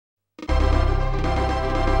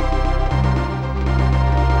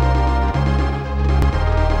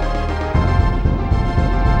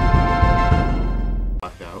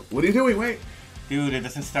What are you doing? Wait. Dude, it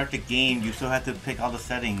doesn't start the game. You still have to pick all the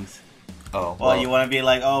settings. Oh. Well, you want to be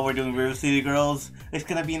like, oh, we're doing River City Girls? It's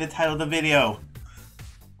going to be in the title of the video.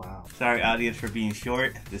 Wow. Sorry, audience, for being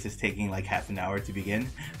short. This is taking like half an hour to begin.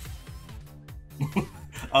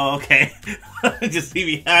 Oh, okay. Just see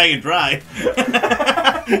me high and dry.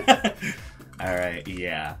 Alright,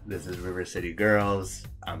 yeah. This is River City Girls.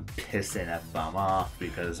 I'm pissing F-bomb off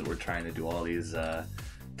because we're trying to do all these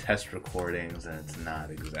test recordings and it's not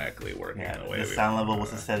exactly working the way the sound level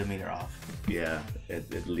was a centimeter off. Yeah,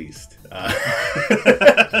 at least.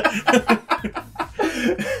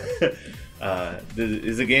 This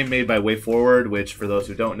is a game made by WayForward, which, for those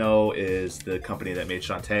who don't know, is the company that made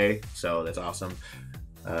Shantae. So that's awesome.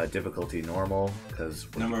 Difficulty normal, because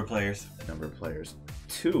number of players.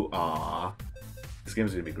 2. Aw, this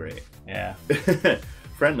game's gonna be great. Yeah.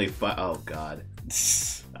 Friendly. Oh God.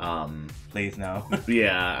 Please no.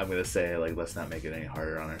 Yeah, I'm gonna say, like, let's not make it any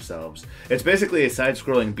harder on ourselves. It's basically a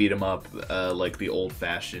side-scrolling beat 'em up, like the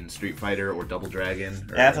old-fashioned Street Fighter or Double Dragon.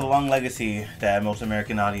 Or... Yeah, it's a long legacy that most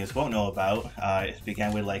American audience won't know about. It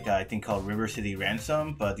began with, like, I think called River City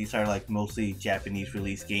Ransom, but these are like mostly Japanese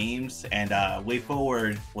released games. And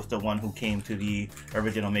WayForward was the one who came to the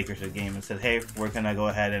original makers of the game and said, "Hey, we're gonna go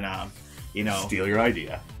ahead and you know, steal your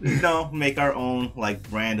idea. No, make our own like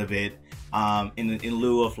brand of it." In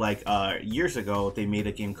lieu of, like, years ago, they made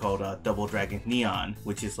a game called Double Dragon Neon,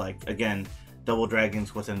 which is, like, again, Double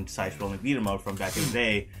Dragons was a side-scrolling beat 'em up from back in the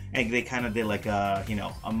day, and they kind of did, like, you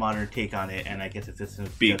know, a modern take on it, and I guess it's just...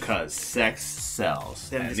 Because sex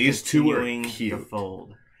sells, and these two are cute. The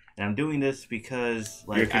fold. And I'm doing this because,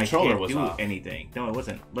 like, your controller I can't do anything. No, it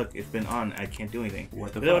wasn't. Look, it's been on, I can't do anything.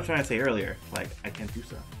 What the fuck? I was trying to say earlier, like, I can't do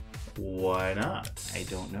stuff. Why not? I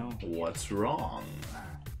don't know. What's wrong?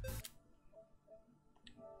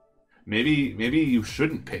 Maybe you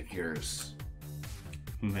shouldn't pick yours.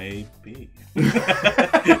 Maybe.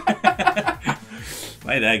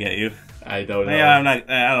 Why did I get you? I don't know. Yeah,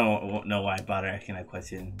 I don't know why I bother asking that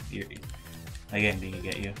question. Again, didn't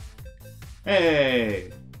get you.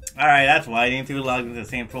 Hey. All right, that's why I didn't do log into the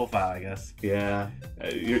same profile, I guess. Yeah,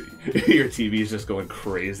 your TV is just going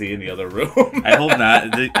crazy in the other room. I hope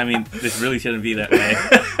not. I mean, this really shouldn't be that way.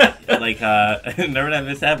 Like, remember that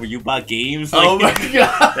mishap where you bought games? Like, oh my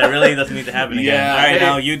god! That really doesn't need to happen again. Yeah, all right,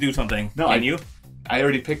 now you do something. No, can you? I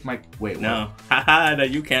already picked my. Wait, no. Haha, no,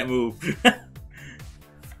 you can't move.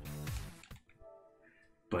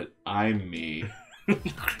 But I'm me.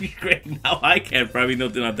 Great. Now I can't probably do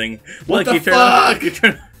nothing. What the fuck? You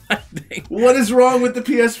turn. What is wrong with the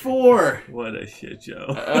PS4? What a shit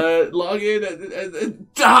show. Log in.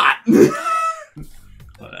 Dot.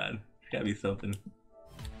 Hold on. Gotta be something.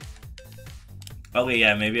 Okay,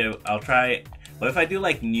 yeah, maybe I'll try. What if I do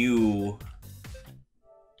like new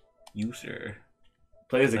user?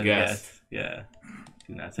 Play as a guest. Yeah.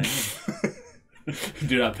 Do not sign in.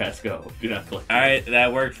 Do not pass go. Do not play. All right,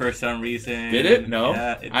 that worked for some reason. Did it? No.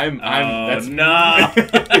 Yeah, that's no.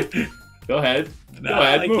 Go ahead. No, go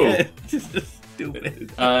ahead. Move. Just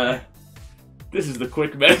stupid. This is the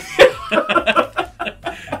quick method.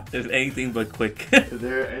 There's anything but quick. Is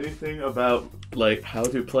there anything about, like, how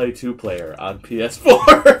to play 2-player on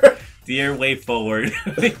PS4? Dear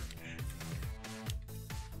WayForward.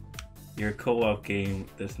 Your co-op game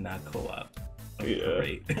does not co-op. Oh, yeah.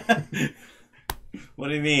 Great. What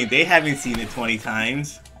do you mean? They haven't seen it 20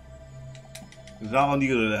 times. It's all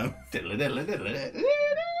new to them.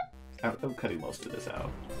 I'm cutting most of this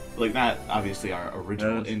out. Like, not obviously our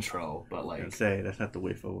original intro, but like... I'd say, that's not the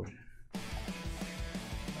way forward.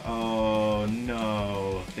 Oh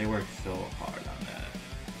no, they worked so hard on that.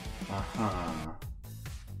 Uh-huh.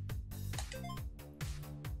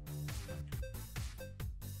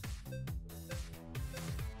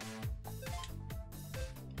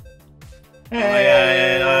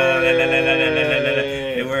 Hey!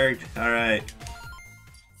 It worked. Alright.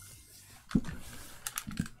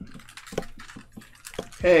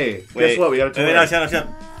 Hey, wait, guess what? We gotta wait, no, shut up.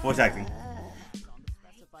 Voice acting. Can't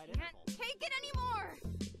take it anymore!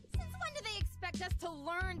 Since when do they expect us to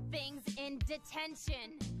learn things in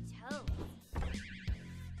detention? Tell us.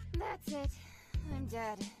 That's it. I'm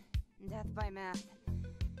dead. Death by math.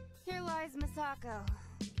 Here lies Masako.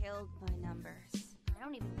 Killed by numbers. I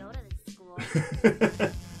don't even go to this school.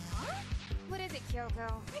 Huh? What is it,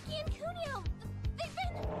 Kyoko? Ricky and Kunio! They've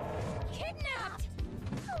been kidnapped!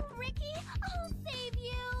 Oh, Ricky, I'll save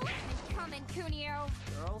you! I'm coming, Kunio!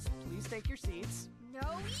 Girls, please take your seats.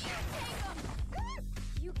 No, you take them!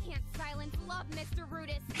 You can't silence love, Mr.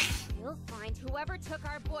 Rudis! We'll find whoever took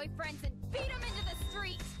our boyfriends and beat them into the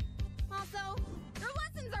street! Also, your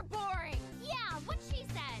lessons are boring! Yeah, what she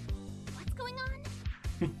said! What's going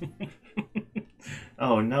on?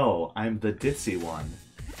 Oh no, I'm the ditzy one.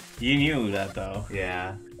 You knew that though.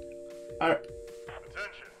 Yeah. Attention,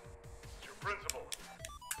 it's your principal.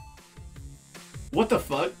 What the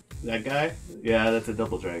fuck? That guy? Yeah, that's a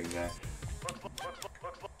double dragon guy.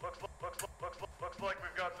 Looks like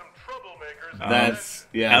we've got some troublemakers. That's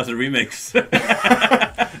That yeah. was a remix.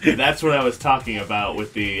 That's what I was talking about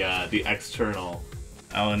with the external.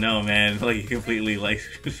 Oh no, man! Like you completely like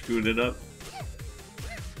screwed it up.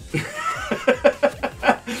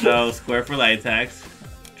 So square for light attacks,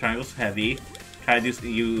 triangle's heavy. Try to do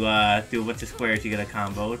do a bunch of squares, you get a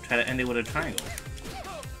combo. Try to end it with a triangle.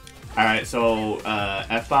 All right, so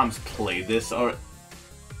F-bombs played this or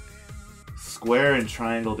square and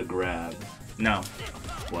triangle to grab. No,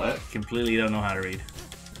 What? completely don't know how to read.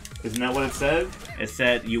 Isn't that what it said? It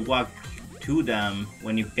said you walk to them.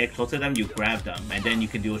 When you get close to them, you grab them, and then you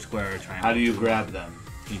can do a square or a triangle. How do you grab them?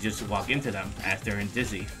 You just walk into them as they're in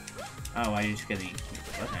dizzy. Oh, why are you just getting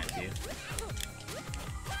butt handed to you?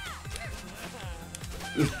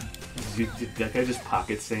 Did that guy just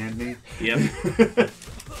pocket sand me? Yep.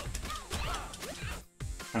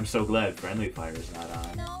 I'm so glad friendly fire is not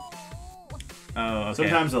on. Oh, okay.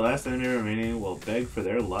 Sometimes the last enemy remaining will beg for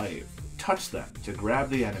their life. Touch them to grab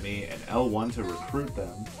the enemy and L1 to recruit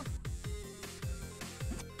them.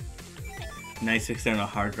 Nice external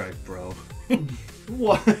hard drive, bro.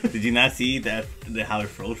 What? Did you not see that how it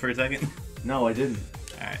froze for a second? No, I didn't.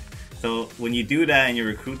 Alright. So when you do that and you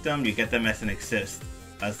recruit them, you get them as an assist.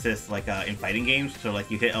 Assist like in fighting games. So like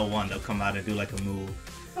you hit L1, they'll come out and do like a move.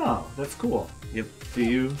 Oh, that's cool. Yep. Do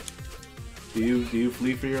you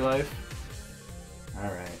flee for your life? All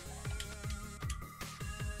right.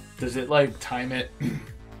 Does it like time it?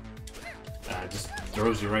 Just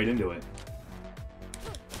throws you right into it.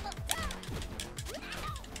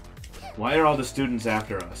 Why are all the students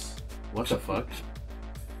after us? What the fuck?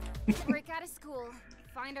 Break out of school,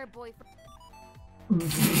 find our boyfriends, and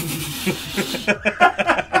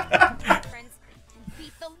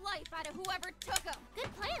beat the life out of whoever took them.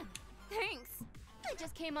 Good plan. Thanks. I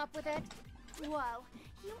just came up with it. Whoa,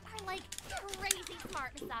 you are like crazy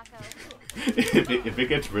smart, Misako. If it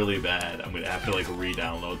gets really bad, I'm gonna have to like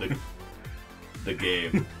re-download the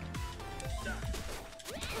game.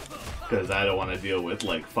 Because I don't want to deal with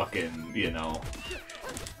like fucking, you know.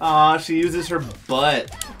 Aw, she uses her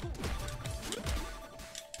butt.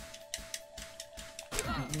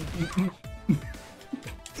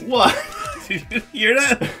 What? Did you hear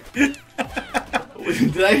that? Did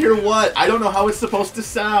I hear what? I don't know how it's supposed to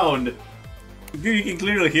sound. Dude, you can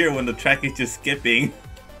clearly hear when the track is just skipping.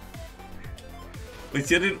 Which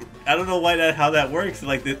didn't. I don't know why how that works.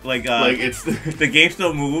 Like it's the game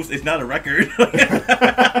still moves. It's not a record.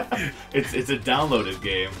 it's a downloaded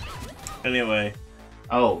game. Anyway.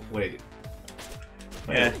 Oh wait.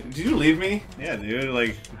 Yeah. Did you leave me? Yeah, dude.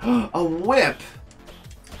 Like A whip.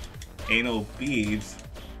 anal beads.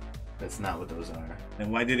 That's not what those are. Then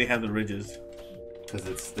why did they have the ridges? Because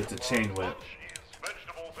it's a chain whip. Cheese,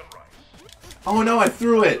 vegetables, and rice. Oh no, I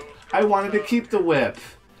threw it! I wanted to keep the whip.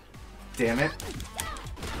 Damn it.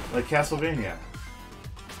 Like Castlevania.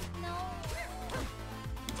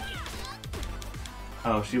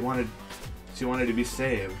 Oh, she wanted to be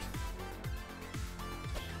saved.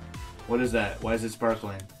 What is that? Why is it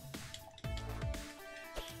sparkling?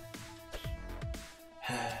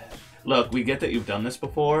 Look, we get that you've done this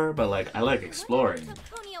before, but like I like exploring.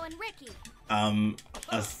 Kunio and Ricky.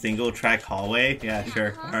 A single track hallway? Yeah,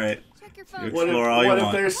 sure. Alright. Check your You phone. explore all you What if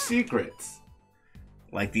want. there's secrets?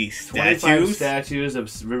 Like these 25 statues? statues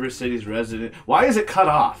of River City's resident. Why is it cut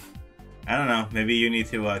off? I don't know. Maybe you need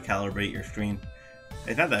to calibrate your screen.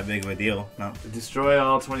 It's not that big of a deal. No. Destroy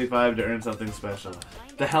all 25 to earn something special.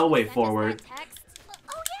 The hell way forward. Text.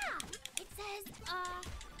 Oh yeah, it says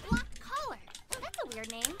block collar. That's a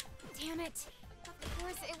weird name. Damn it. Of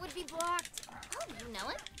course it would be blocked. Oh, you know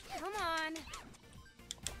it? Come on.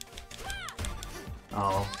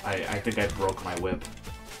 Oh, I think I broke my whip.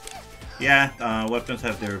 Yeah, weapons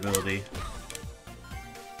have durability.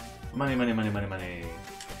 Money, money, money, money, money.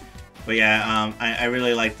 But yeah, I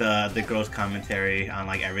really like the girls' commentary on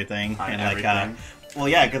like everything. On and everything? like well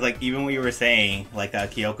yeah, because like even what you were saying, like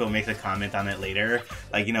Kyoko makes a comment on it later.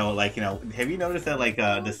 Like you know, have you noticed that like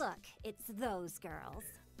this? Look, it's those girls.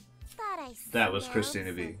 Thought I That was smelled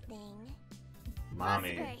Christina V. something.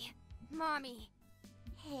 Mommy. Hey, Mommy.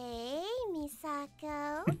 Hey,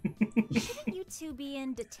 Misako. Shouldn't you two be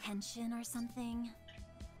in detention or something?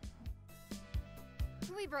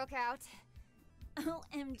 We broke out.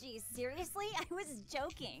 OMG, seriously? I was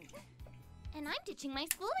joking. And I'm ditching my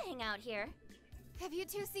school to hang out here. Have you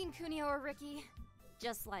two seen Kunio or Ricky?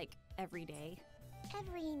 Just like every day.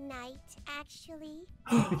 Every night, actually.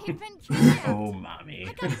 Oh, mommy.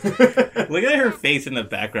 Look at her face in the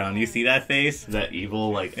background. You see that face? That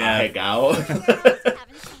evil, like, Yeah. I go. Haven't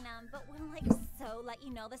seen them, but we'll like so let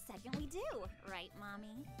you know the second we do. Right,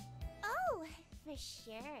 Mommy? Oh, for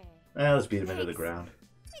sure. Let's beat him into the ground.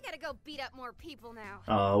 We gotta go beat up more people now.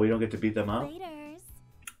 Oh, we don't get to beat them up? Laters.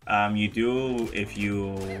 You do if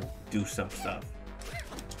you do some stuff.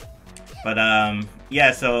 But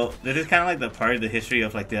yeah, so this is kind of like the part of the history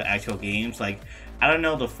of like the actual games. Like, I don't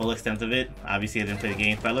know the full extent of it. Obviously, I didn't play the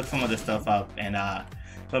games, but I looked some of this stuff up, and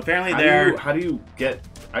so apparently How do you get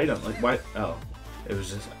items? Like, why? Oh, it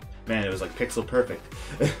was just, man, it was like pixel perfect.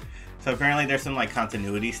 So apparently there's some like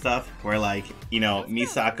continuity stuff where like, you know,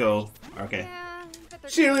 Misako. Okay. Yeah, but they're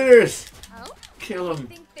Cheerleaders! Oh? Kill I him.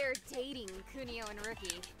 think they're dating Kunio and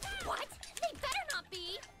Rookie. What? They better not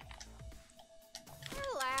be.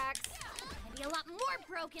 Relax. I'd be a lot more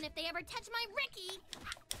broken if they ever touch my Ricky.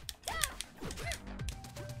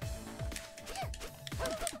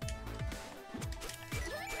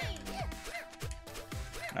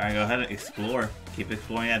 All right, go ahead and explore. Keep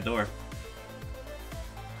exploring that door.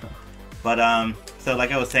 But so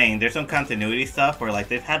like I was saying, there's some continuity stuff where like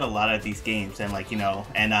they've had a lot of these games, and like, you know,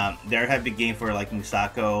 and there have been games where like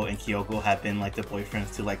Misako and Kyoko have been like the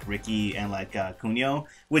boyfriends to like Ricky and like Kunio,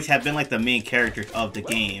 which have been like the main characters of the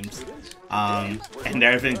games. And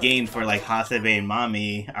there have been games where like Hasebe and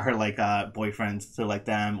Mami are like boyfriends to like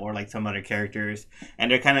them or like some other characters,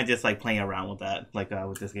 and they're kind of just like playing around with that, like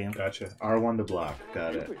with this game. Gotcha. R1 to block.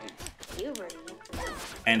 Got it.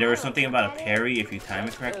 And there was something about a parry if you time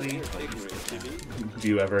it correctly. But you skipped it. Do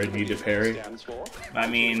you ever need to parry? I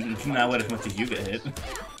mean, not as much as you get hit.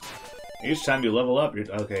 Each time you level up, you're...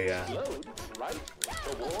 Okay, yeah.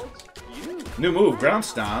 New move, ground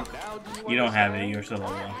stomp. You don't have it, you're still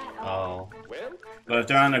level 1. Oh. But if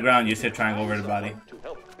they're on the ground, you just hit triangle over the body.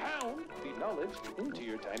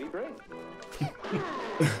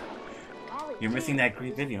 You're missing that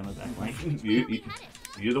great video in the back, Mike.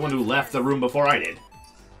 You're the one who left the room before I did.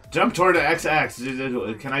 Jump toward the X-axis.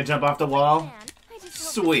 Can I jump off the wall? I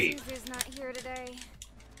just Sweet. hope Suzu's not here today.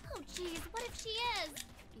 Oh, jeez, what if she is?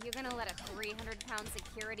 You gonna let a 300-pound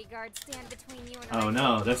security guard stand between you and Oh Ricky?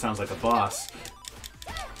 no, that sounds like a boss.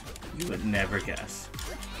 You would never guess.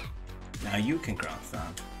 Now you can ground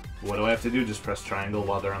stomp. What do I have to do? Just press triangle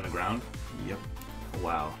while they're on the ground? Yep.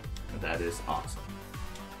 Wow, that is awesome.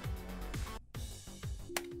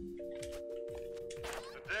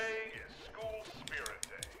 Today is School Spirit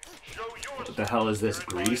Day. Show your What the hell is this?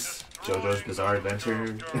 Grease? JoJo's Bizarre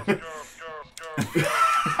Adventure?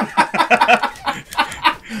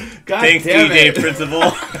 God Thanks, damn DJ it.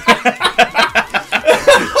 Principal.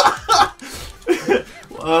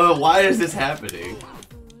 Why is this happening?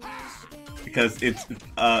 Because it's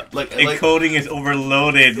Like encoding is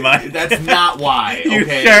overloaded. that's not why. You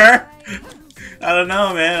Okay. sure? I don't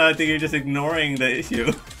know, man. I think you're just ignoring the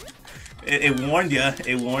issue. It warned you.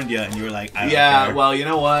 It warned you, and you were like, I don't care. Well, you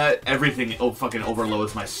know what? Everything fucking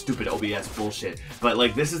overloads my stupid OBS bullshit. But,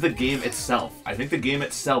 like, this is the game itself. I think the game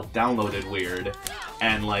itself downloaded weird.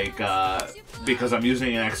 And, like, because I'm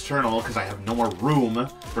using an external, because I have no more room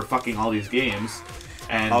for fucking all these games.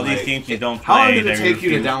 And all these like, games you don't play. How long did it they're take you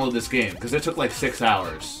to refused. download this game? Because it took, like, 6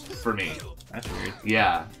 hours for me. That's weird.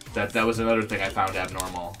 Yeah, that was another thing I found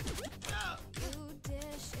abnormal.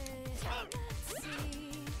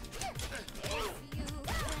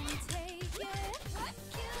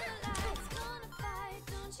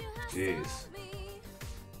 Jeez.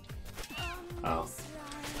 Oh.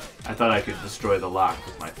 I thought I could destroy the lock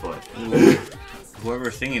with my foot.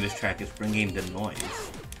 Whoever's singing this track is bringing the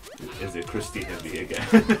noise. Is it Christina B again?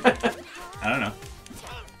 I don't know.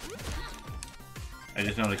 I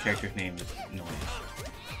just know the character's name is Noise.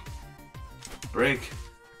 Break.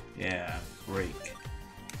 Yeah, break.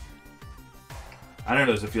 I don't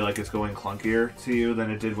know, does it feel like it's going clunkier to you than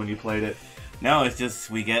it did when you played it? No, it's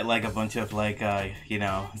just we get like a bunch of like you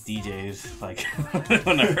know, DJs like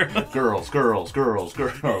whenever. Girls.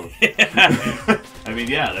 Yeah. I mean,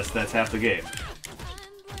 yeah, that's half the game.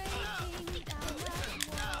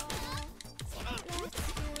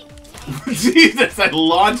 Jesus, I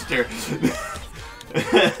launched her.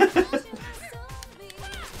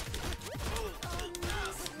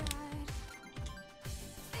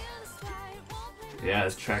 Yeah,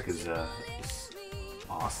 this track is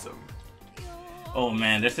awesome. Oh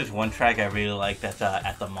man, this is one track I really like that's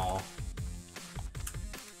at the mall.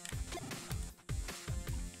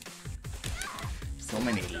 So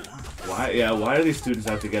many. Why do these students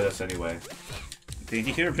have to get us anyway? Did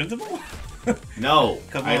you hear a principal? No,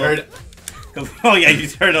 Couple I of- heard Oh yeah, you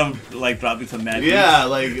heard him like dropping some magic. Yeah,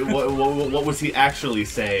 like what was he actually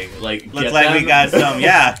saying? Like, looks like we got some.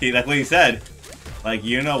 Yeah, that's what he said. Like,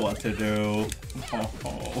 you know what to do.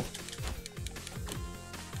 Oh.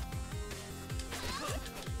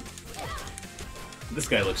 This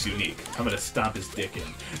guy looks unique. I'm gonna stomp his dick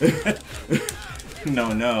in.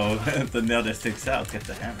 No, the nail that sticks out gets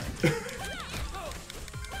the hammer.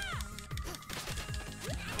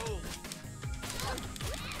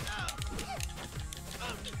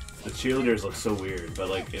 The cheerleaders look so weird, but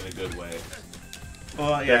like in a good way.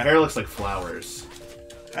 Well, Their yeah. hair looks like flowers.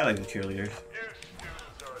 I like the cheerleaders.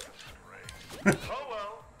 Oh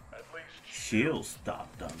well, at least She'll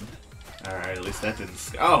stop them. Alright, at least that didn't...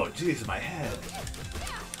 Oh, jeez, my head.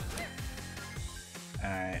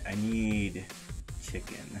 Alright, I need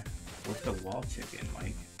chicken. What's the wall chicken,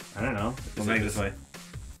 Mike? I don't know. We'll make it this way.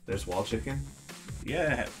 There's wall chicken?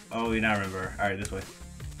 Yeah. Oh, you now remember. Alright, this way.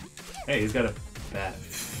 Hey, he's got a bat.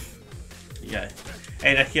 Yeah.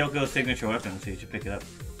 Hey, that's Kyoko's signature weapon, so you should pick it up.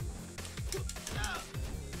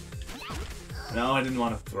 No, I didn't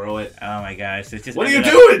want to throw it. Oh my gosh. It just What are you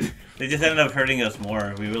ended doing? They just ended up hurting us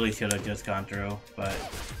more. We really should have just gone through, but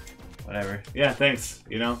whatever. Yeah, thanks.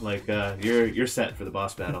 You know, like, you're set for the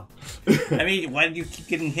boss battle. I mean, why did you keep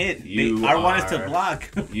getting hit? You Our one is to are- block.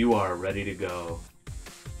 You are ready to go.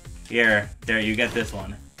 Here, there, you get this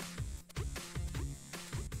one.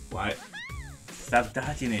 Why? Stop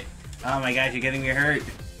dodging it. Oh my gosh, you're getting me hurt.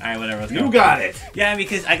 Alright, whatever, let's go. You got it! Yeah,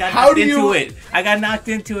 because I got How knocked do into you- it. I got knocked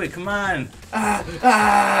into it, come on.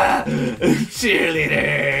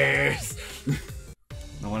 Cheerleaders!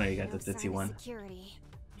 No wonder you got the ditzy Outside one. Security.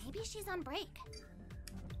 Maybe she's on break.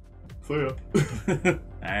 Clear.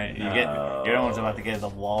 Alright, you're the one's about to get the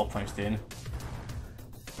wall punched in.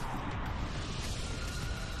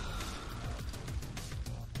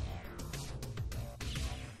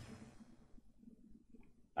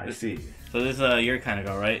 I see. So this your kind of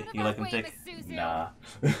girl, right? You like him thick? Nah.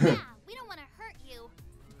 Yeah, we don't want to hurt you.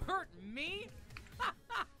 Hurt me?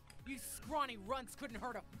 You scrawny runts couldn't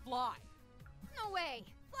hurt a fly. No way.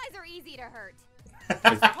 Flies are easy to hurt.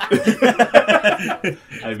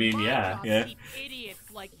 I mean, yeah. I'll Yeah. keep idiots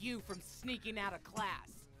like you from sneaking out of class.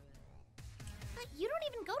 But you don't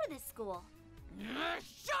even go to this school.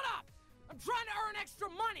 Shut up! I'm trying to earn extra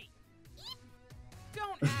money.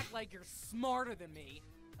 Don't act like you're smarter than me.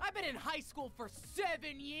 I've been in high school for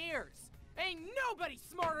 7 years. Ain't nobody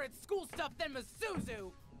smarter at school stuff than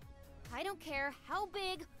Masuzu. I don't care how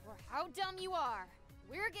big or how dumb you are.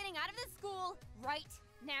 We're getting out of this school right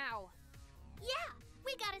now. Yeah,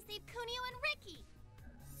 we gotta save Kunio and Ricky.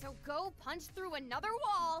 So go punch through another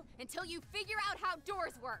wall until you figure out how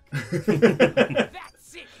doors work.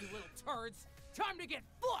 That's it, you little turds. Time to get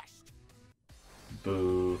flushed.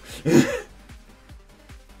 Boo.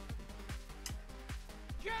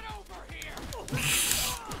 Get over here.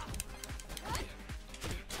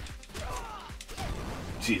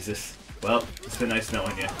 Jesus. Well, it's been nice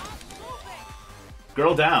knowing you.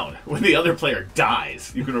 Girl down. When the other player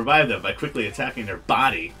dies, you can revive them by quickly attacking their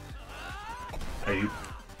body. Are you...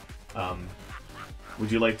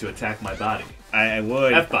 Would you like to attack my body? I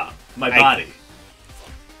would. F-bomb. My body.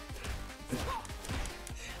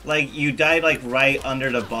 Like, you died, like, right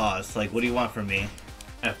under the boss. Like, what do you want from me?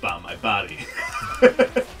 F-bomb my body.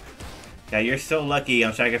 Yeah, you're so lucky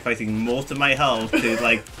I'm sacrificing most of my health to,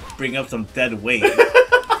 like, bring up some dead weight.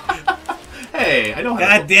 Hey, I don't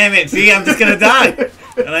have God damn it, see, I'm just gonna die!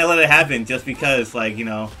 And I let it happen just because, like, you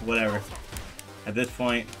know, whatever. At this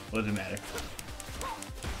point, what does it matter?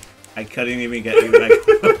 I couldn't even get you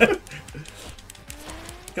back.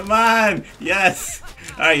 Come on! Yes!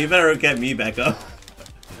 Alright, you better get me back up.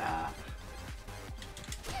 Nah.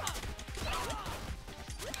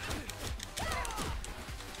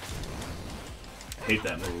 I hate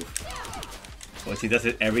that move. Well, she does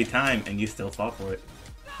it every time, and you still fall for it.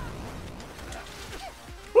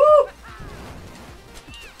 Woo!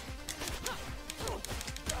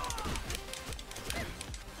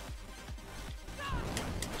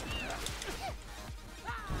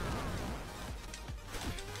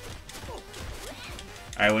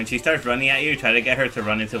 Alright, when she starts running at you, try to get her to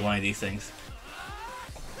run into one of these things.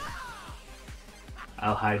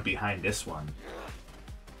 I'll hide behind this one.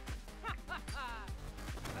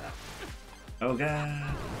 Oh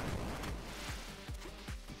god.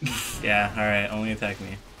 Yeah, alright, only attack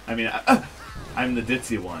me. I mean, I'm the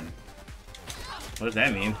ditzy one. What does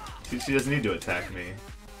that mean? She doesn't need to attack me.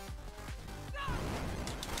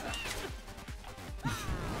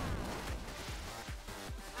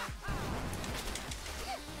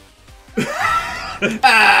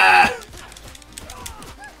 Ah!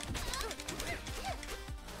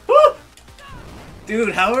 Woo!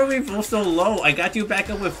 Dude, how are we both so low? I got you back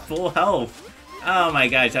up with full health. Oh my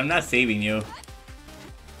gosh, I'm not saving you.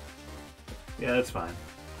 Yeah, that's fine.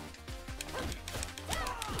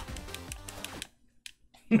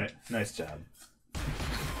 Right, nice job.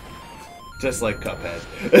 Just like Cuphead.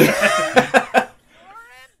 You're embarrassing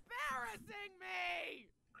me!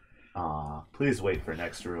 Aw, please wait for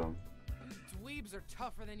next room. Dweebs are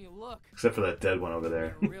tougher than you look. Except for that dead one over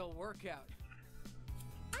there. A real workout.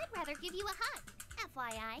 I'd rather give you a hug.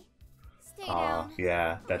 FYI. Stay Aw, down.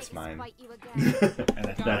 yeah, I'll that's make mine. this Bite you again.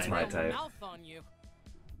 That's Got a my real type. Mouth on you.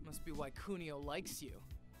 Must be why Kunio likes you.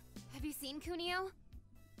 Have you seen Kunio?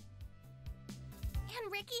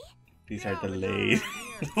 And Ricky? These Yeah, are we delayed.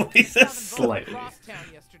 got Voices. Saw them both Slightly. across town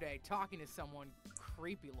yesterday, talking to someone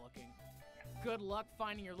creepy looking. Good luck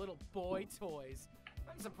finding your little boy toys.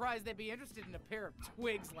 I'm surprised they'd be interested in a pair of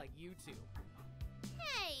twigs like you two.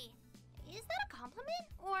 Hey, is that a compliment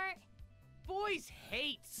or? Boys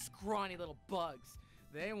hate scrawny little bugs.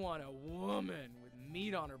 They want a woman with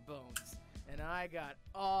meat on her bones. And I got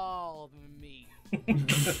all the meat.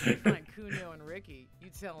 Find Kunio and Ricky. You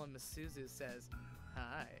tell them Masuzu says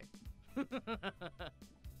hi. Ew.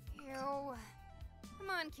 Come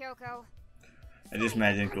on, Kyoko. I just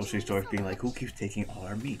imagine grocery stores being like, who keeps taking all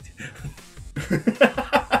our meat?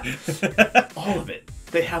 All of it.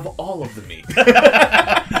 They have all of the meat.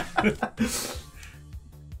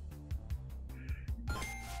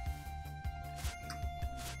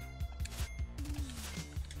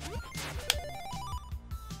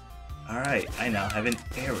 Alright, I now have an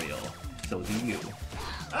aerial. So do you.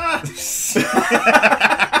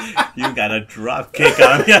 You got a drop kick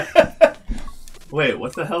on me. Wait,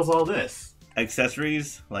 what the hell's all this?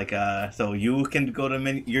 Accessories, like, so you can go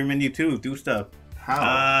to your menu too, do stuff.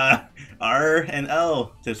 How? R and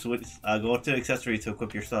L to switch, go to accessories to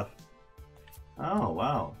equip your stuff. Oh,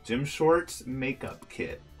 wow. Gym shorts, makeup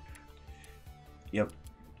kit. Yep.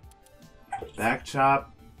 Back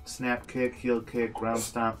chop, snap kick, heel kick, ground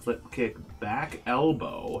stomp, flip kick, back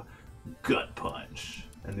elbow, gut punch.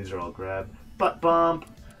 And these are all grab. Butt bump.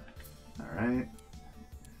 Alright.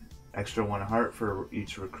 Extra 1 heart for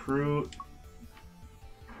each recruit.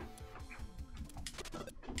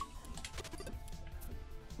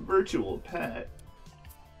 Virtual pet.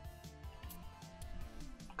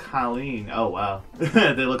 Colleen. Oh, wow.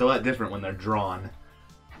 They look a lot different when they're drawn.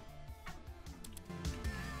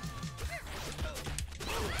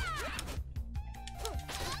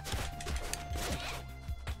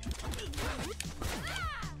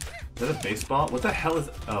 Is that a baseball? What the hell is...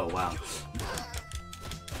 Oh, wow.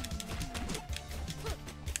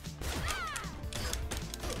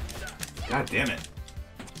 God damn it.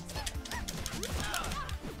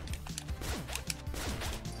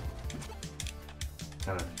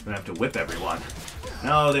 I'm gonna have to whip everyone.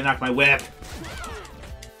 No, they knocked my whip.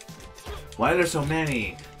 Why are there so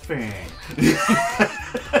many? Bang.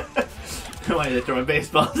 Why are they throwing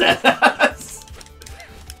baseballs at us?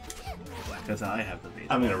 Because I have the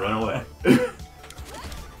baseball. I'm gonna run away.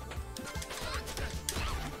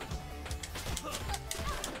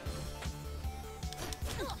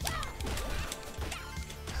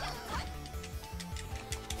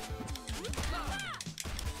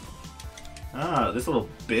 Ah, this little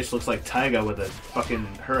bitch looks like Taiga with a fucking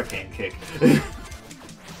hurricane kick.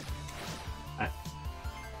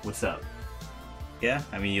 What's up? Yeah,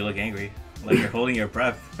 I mean, you look angry. Like you're holding your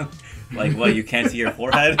breath. Like what, you can't see your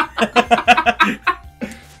forehead?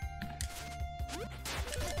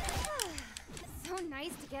 So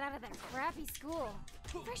nice to get out of that crappy school.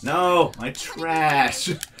 No, my trash.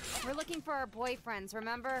 We're looking for our boyfriends,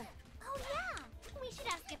 remember? Oh yeah, we should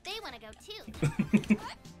ask if they want to go too.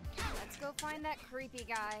 Let's go find that creepy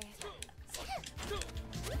guy.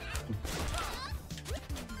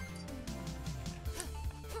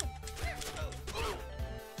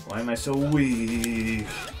 Why am I so weak?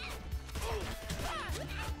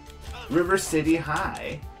 River City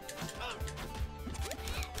High.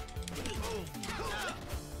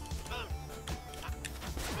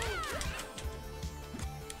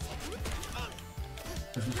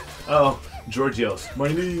 Oh, Georgios, my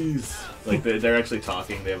knees. Like they're actually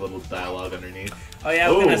talking. They have a little dialogue underneath. Oh yeah,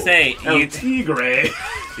 I was gonna say, El Tigre.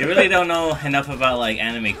 you really don't know enough about like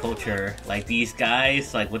anime culture. Like these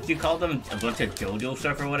guys, like what do you call them? A bunch of JoJo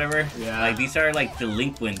stuff or whatever. Yeah. Like these are like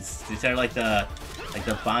delinquents. These are like the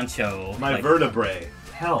bancho. My like, vertebrae.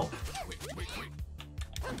 Help.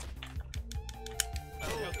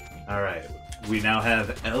 All right, we now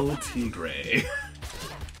have El Tigre.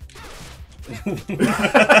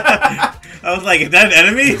 I was like, is that an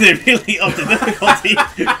enemy? They're really up to difficulty.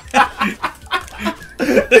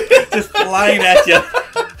 Just flying at you.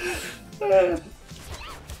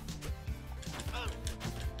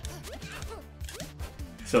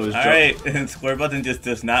 Alright, and square button just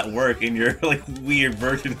does not work in your like weird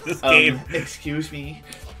version of this game. Excuse me.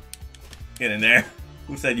 Get in there.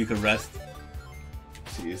 Who said you could rest?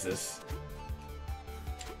 Jesus.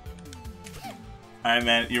 Alright,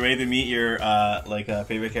 man. You ready to meet your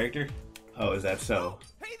favorite character? Oh, is that so?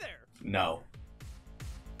 Hey there! No.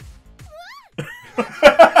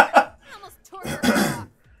 Almost tore her off.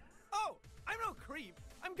 Oh, I'm no creep.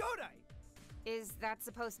 I'm Godai. Is that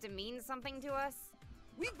supposed to mean something to us?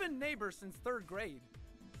 We've been neighbors since 3rd grade.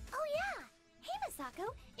 Oh yeah. Hey, Misako.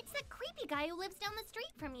 It's that creepy guy who lives down the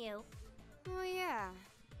street from you. Oh yeah.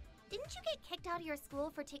 Didn't you get kicked out of your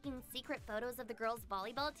school for taking secret photos of the girls'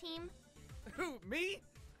 volleyball team? Who, me?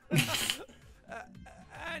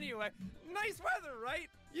 Anyway, nice weather, right?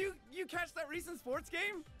 You catch that recent sports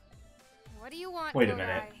game? What do you want, Wait a Godai?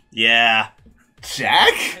 minute. Yeah.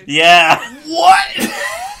 Jack? Yeah. What?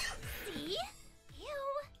 See? Ew.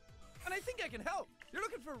 And I think I can help. You're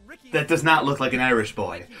looking for Ricky. That does not look like an Irish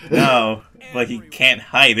boy. No, but he can't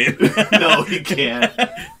hide it. No, he can't.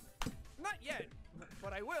 Not yet,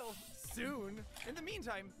 but I will soon. In the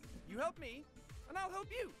meantime, you help me, and I'll help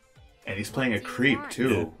you. And he's playing a creep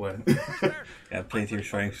too. When Yeah, play to your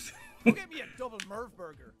strengths. Go get me a double Merv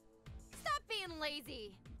burger. Stop being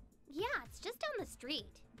lazy. Yeah, it's just down the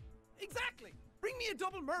street. Exactly. Bring me a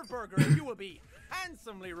double Merv burger, and you will be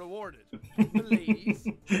handsomely rewarded. Ladies,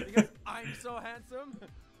 because I'm so handsome.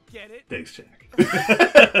 Get it? Thanks, Jack.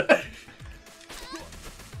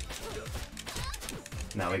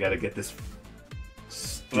 Now we gotta get this.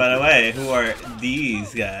 By the way, who are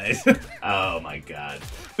these guys? Oh my god.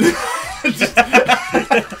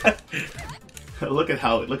 Look at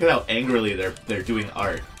how angrily they're doing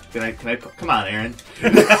art. Can I come on, Aaron?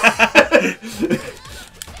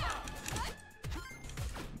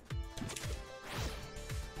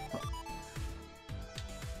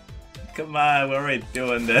 Come on, we're already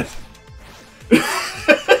doing this.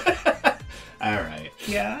 Alright.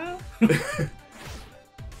 Yeah.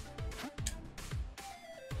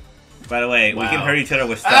 By the way, we can Wow. hurt each other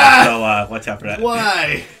with stuff, so watch out for that.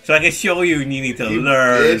 Why? So I can show you, and you need to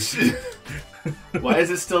learn. Bitch. Why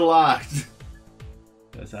is it still locked?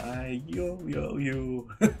 Cause I yo.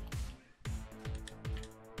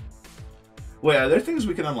 Wait, are there things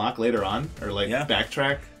we can unlock later on? Or like Yeah.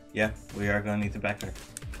 backtrack? Yeah, we are gonna need to backtrack.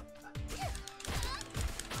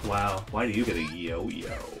 Wow, why do you get a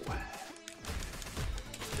yo-yo?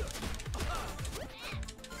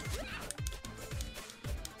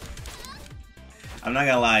 I'm not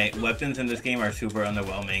gonna lie, weapons in this game are super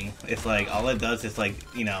underwhelming. It's like, all it does is like,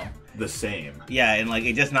 you know... The same. Yeah, and like,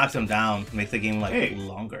 it just knocks them down, makes the game like Hey.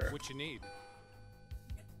 longer. What you need?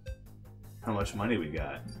 How much money we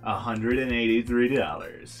got?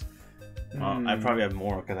 $183. Well, I probably have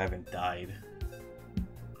more because I haven't died.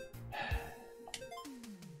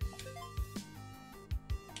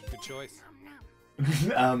 Good choice.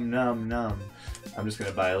 Num. I'm just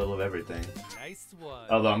gonna buy a little of everything. Nice one.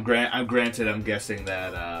 Although I'm granted, I'm guessing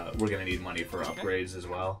that we're gonna need money for upgrades as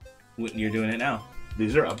well. You're doing it now.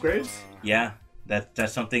 These are upgrades? Yeah,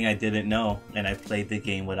 that's something I didn't know, and I played the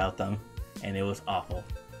game without them, and it was awful.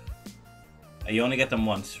 You only get them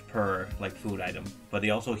once per like food item, but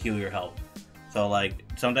they also heal your health. So like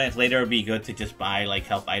sometimes later it'd be good to just buy like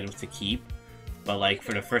health items to keep, but like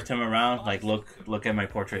for the first time around, like look at my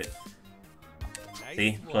portrait. Nice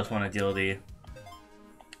See, one. +1 agility,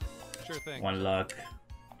 Sure thing. 1 luck.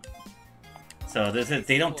 So this is,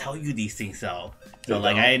 they don't tell you these things though. So They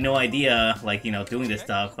like don't? I had no idea, like, you know, doing this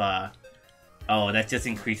stuff. Oh, that just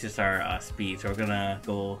increases our speed, so we're gonna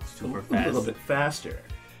go super A fast. little bit faster.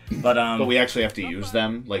 But we actually have to use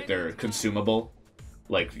them, like they're consumable.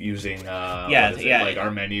 Like using Yeah, yeah. like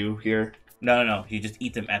our menu here. no, you just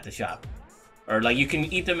eat them at the shop, or like you can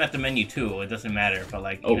eat them at the menu too. It doesn't matter. But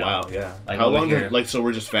like, you know, Wow, yeah. like How over long? here- Like so,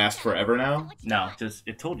 we're just fast forever now. No, just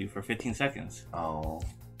it told you for 15 seconds. Oh,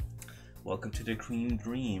 Welcome to the Cream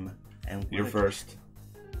Dream. And you're first.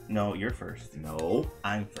 No, you're first. No.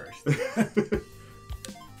 I'm first. Excellent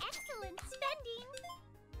spending.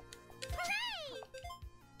 Hooray!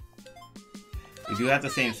 You do have to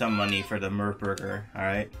save some money for the Merv Burger, all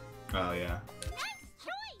right, Oh yeah. Nice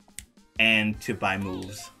choice. and to buy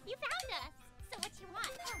moves. You found us. So what you want?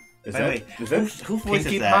 Is By the that way, is that who voices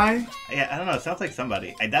Pinkie that? Pie? Yeah, I don't know. It sounds like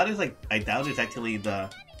somebody. I doubt it's actually the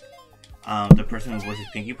person who voices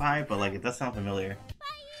Pinkie Pie, but like it does sound familiar.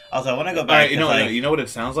 Also, I want to go back. Alright, you to, know, like, you know what it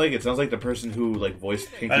sounds like? It sounds like the person who like voiced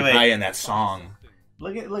Pinkie By the way- Pie in that song,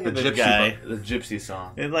 look the at this guy. the Gypsy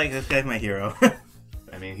song. It's like this guy's my hero.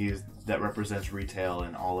 I mean, that represents retail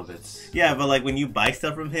in all of its. Yeah, but like when you buy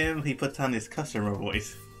stuff from him, he puts on his customer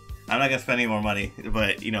voice. I'm not gonna spend any more money,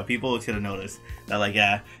 but you know, people should have noticed that. Like,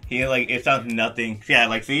 yeah, he like it sounds nothing. Yeah,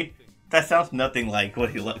 like see, that sounds nothing like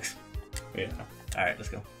what he looks. Yeah. All right, let's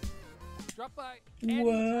go. Drop by.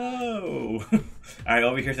 Whoa! All right,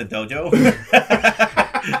 over here's the dojo.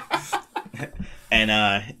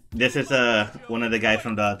 And this is one of the guys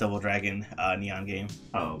from the Double Dragon Neon game.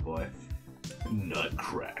 Oh boy.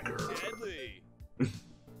 Nutcracker.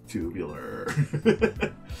 Tubular.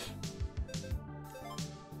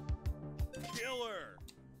 Killer!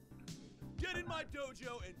 Get in my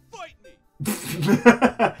dojo and fight me!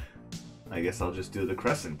 I guess I'll just do the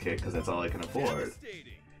crescent kick because that's all I can afford.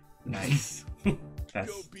 Devastating. Nice. Go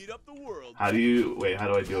That's. beat up the world. How do you wait? How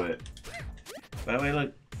do I do it? By the way,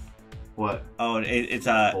 look. What? Oh, it's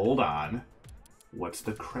Hold on. What's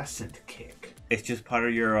the crescent kick? it's just part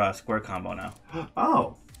of your square combo now.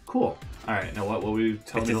 Oh, cool. All right. Now what were you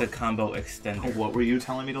telling It's me? just a combo extender. What were you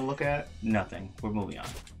telling me to look at? Nothing. We're moving on.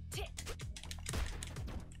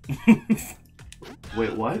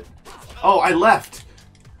 Wait, what? Oh, I left.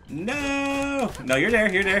 No, no, you're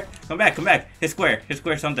there. You're there. Come back. Come back. Hit square. Hit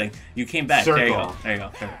square. Something. You came back. There you go. Circle. There you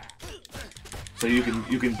go. There. So you can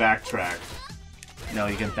backtrack. No,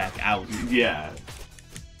 you can back out. Yeah.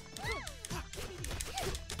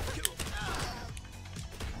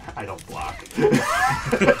 I don't block. You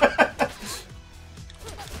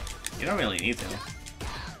don't really need to.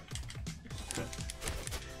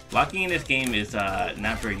 Blocking in this game is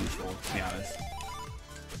not very useful, to be honest.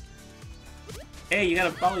 Hey, you got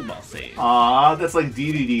a volleyball save. Aw, that's like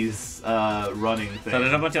DDD's running thing. So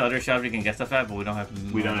there's a bunch of other shops you can get stuff at, but we don't have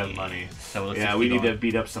money. We don't have money. So let's Yeah, just we keep need to going.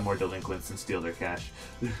 beat up some more delinquents and steal their cash.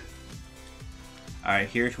 Alright,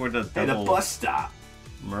 here's where the Hey, the double bus stop.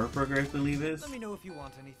 Murburger, I believe is. Let me know if you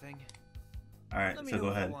want anything. Alright, Let me so know go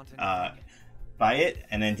if you ahead. want anything. Buy it,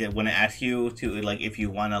 and then when it asks you to, like, if you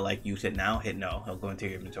want to, like, use it now, hit no. It'll go into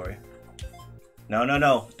your inventory. No, no,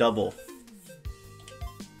 no. Double.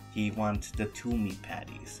 He wants the 2 meat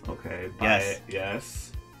patties. Okay, buy Yes. it.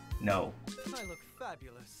 Yes. No. I look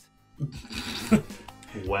fabulous.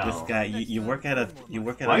 Well. This guy, you work at a Why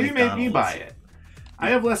a you make me McDonald's. buy it? I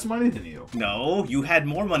have less money than you. No, you had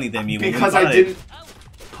more money than me. when we Because bought I it. didn't.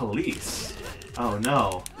 Police. Oh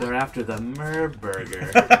no, they're after the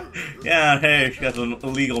Murburger. Yeah, hey, she got some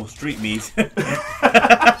illegal street meat.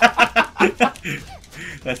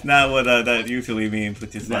 That's not what that usually means,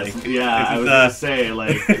 which is like... Yeah, I was gonna say,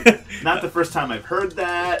 like, not the first time I've heard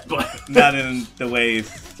that, but... Not in the way it's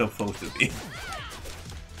supposed to be.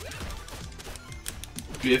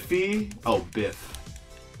 Biffy? Oh, Biff.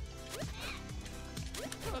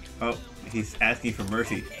 Oh, he's asking for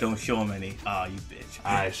mercy. Don't show him any. Aw, you bitch.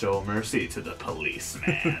 I show mercy to the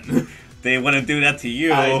policeman. They wouldn't do that to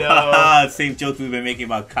you. I know. Same jokes we've been making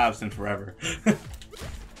about cops in forever.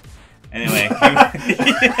 Anyway.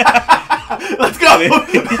 Let's go!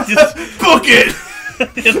 Just book it!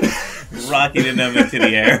 Just rocketing them into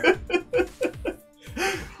the air. The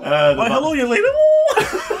Hello, you lady.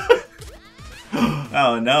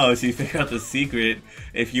 Oh no, she figured out the secret.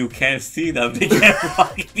 If you can't see them, they can't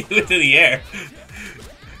rocket you into the air.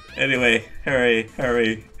 Anyway, hurry,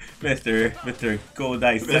 hurry. Mr. Go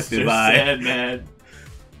Dice Mr. Sandman.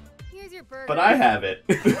 Here's your burger. But I have it.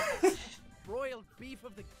 Broiled beef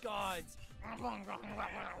of the gods.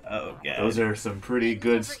 Oh, God. Those are some pretty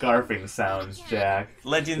good scarfing sounds, Jack.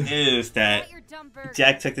 Legend is that Got your dumb burger.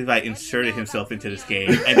 Jacksepticeye inserted himself into this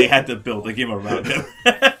game, and they had to build a game around him.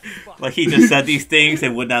 Like, he just said these things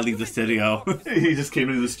and would not leave the studio. He just came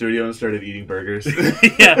into the studio and started eating burgers.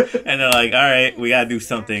 Yeah, and they're like, alright, we gotta do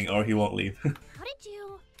something or he won't leave. How did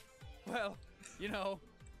you? Well, you know,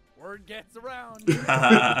 word gets around.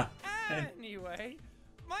 Anyway,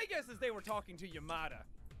 my guess is they were talking to Yamada.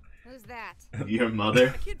 Who's that? Your mother?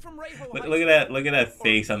 A kid from Reiho Look, High look at School. that! Look at that Or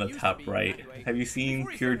face on the used to top be, right. anyway. Have you seen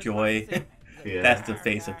Before he Pure started Joy? practicing. Yeah. That's the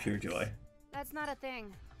face of Pure Joy. That's not a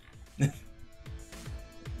thing. It's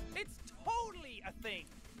totally a thing.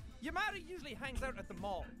 Yamada usually hangs out at the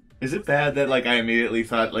mall. Is it bad that, like, I immediately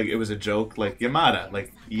thought, like, it was a joke? Like, Yamada.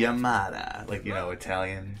 Like, Yamada. Like, you know,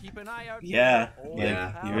 Italian. Keep an eye out. Yeah, for your old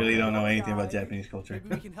yeah. pal, You really don't know anything guy. about Japanese culture.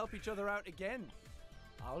 Maybe we can help each other out again.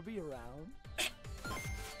 I'll be around.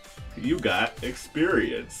 You got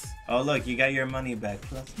experience. Oh look, you got your money back.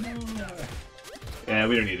 Plus more. Yeah,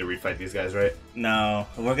 we don't need to refight these guys, right? No,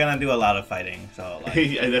 we're gonna do a lot of fighting, so like,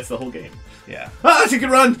 Yeah, that's the whole game. yeah. Ah, she can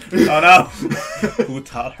run! Oh no! Who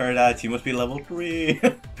taught her that? She must be level 3.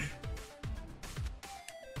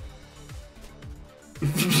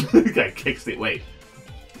 Guy kicks the wait.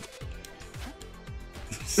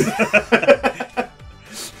 Was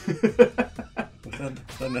that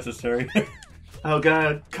unnecessary? Oh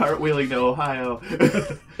god, cartwheeling to Ohio.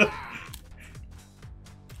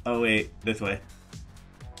 Oh wait, this way.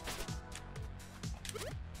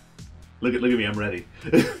 Look at me, I'm ready.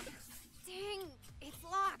 Dang, it's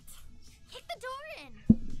locked. Kick the door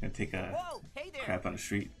in. Gonna take a Whoa, hey there. crap on the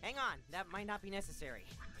street. Hang on, that might not be necessary.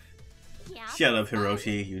 Yeah. Shut up,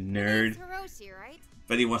 Hiroshi, you nerd. It's Hiroshi, right?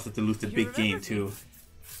 But he wants us to lose the You big remember game me? too.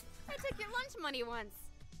 I took your lunch money once.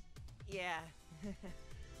 Yeah.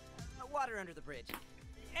 Water under the bridge.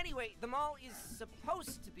 Anyway, the mall is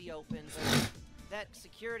supposed to be open, but that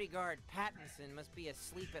security guard Pattinson must be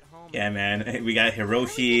asleep at home. Yeah, man. We got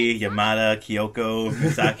Hiroshi, Yamada, Kyoko,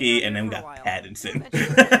 Misaki, and then we got Pattinson.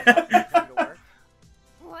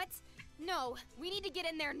 What? No, we need to get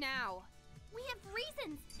in there now. We have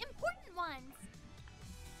reasons. Important ones.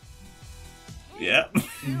 Yeah.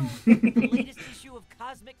 The latest issue of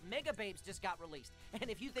Cosmic Mega Babes just got released, and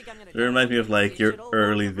if you think I'm gonna, It reminds me of like your digital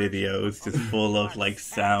early version, videos, just full of like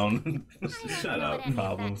sound. I don't Shut know up, what any of that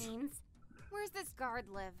problems. means. Where's this guard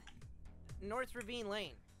live? North Ravine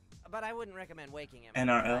Lane, but I wouldn't recommend waking him.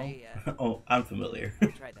 NRL? Oh, I'm familiar. I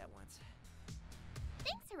tried that once.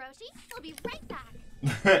 Thanks, Hiroshi. We'll be right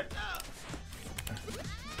back.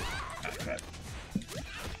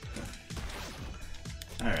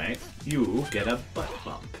 Alright, you get a butt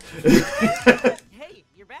bump. Hey,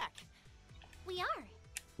 you're back. We are.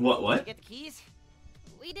 What, Did you get the keys?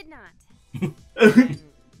 We did not. And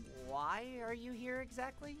why are you here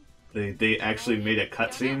exactly? They actually made a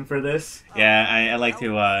cutscene for this. Yeah, I like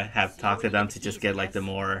to have talked to them to just get like the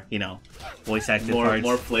more, you know, voice acted parts.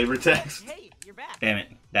 More flavor text. Hey, you're back. Damn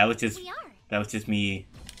it, that was just We are. me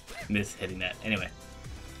mishitting that. Anyway.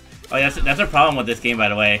 Oh, yeah, that's a problem with this game, by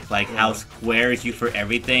the way. Like, how square is you for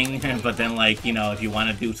everything, but then, like, you know, if you want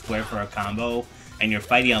to do square for a combo, and you're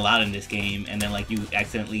fighting a lot in this game, and then, like, you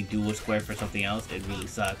accidentally do a square for something else, it really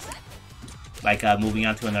sucks. Like, moving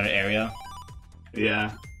on to another area.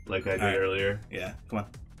 Yeah, like I did earlier. Yeah, come on.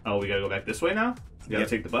 Oh, we gotta go back this way now? We gotta Yep.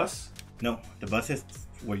 take the bus? No, the bus is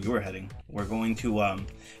where you were heading. We're going to,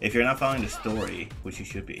 if you're not following the story, which you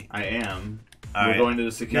should be. I am. All We're right. going to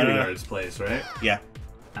the security No, no, no. guard's place, right? Yeah.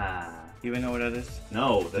 Ah. You even know where that is?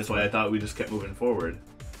 No, that's This why way. I thought we just kept moving forward.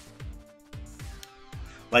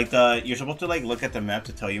 Like, you're supposed to, like, look at the map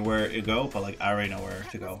to tell you where to go, but, like, I already know where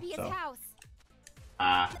to That go, must be his so. house.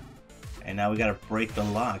 Ah. And now we gotta break the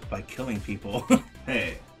lock by killing people.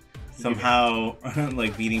 Hey. Somehow,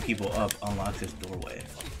 like, beating people up unlocks this doorway.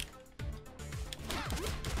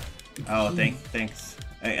 Oh, thanks.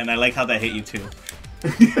 And I like how that hit you, too.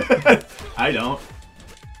 I don't.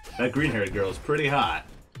 That green-haired girl is pretty hot.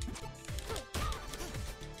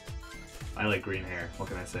 I like green hair. What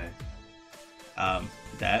can I say?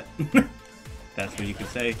 That. That's what you could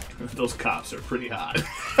say. Those cops are pretty hot.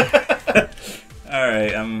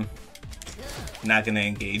 Alright, I'm not gonna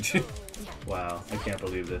engage. Wow, I can't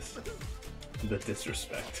believe this. The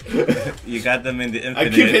disrespect. You got them in the I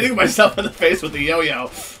infinite. keep hitting myself in the face with the yo-yo.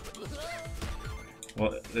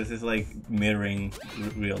 Well, this is like mirroring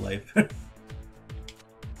real life.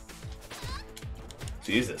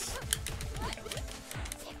 Jesus.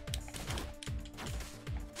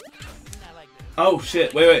 I like this. Oh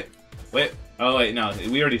shit! Wait. Oh wait, no,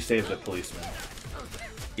 we already saved the policeman.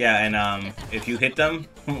 Yeah, and if you hit them,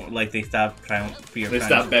 like they stop trying. They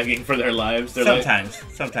stop begging for their lives. They're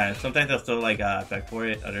Sometimes they'll still like beg for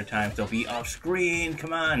it. Other times they'll be off screen.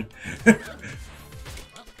 Come on.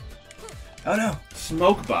 Oh no! like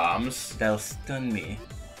smoke bombs. That'll stun me.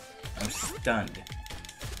 I'm stunned.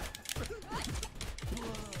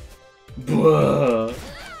 Well,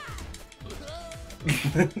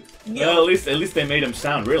 at least they made him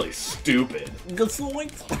sound really stupid.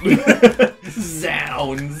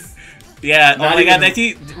 Sounds. Yeah. Not Oh my god. even-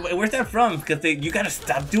 Actually, where's that from? Because you gotta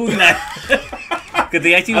stop doing that. Because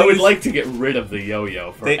they actually. I would use- like to get rid of the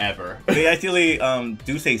yo-yo forever. They actually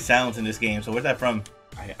do say sounds in this game. So where's that from?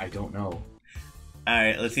 I don't know. All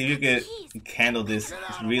right. Let's see if you can handle this.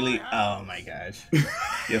 It's really. Oh my gosh.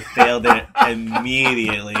 You failed it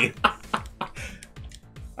immediately.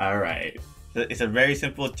 All right. It's a very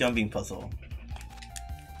simple jumping puzzle.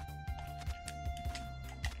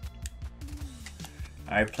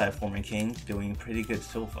 Alright, Platforming King, doing pretty good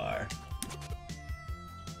so far.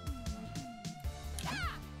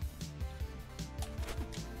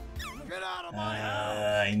 Get out of my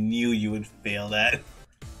house! I knew you would fail that.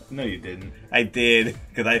 No, you didn't. I did,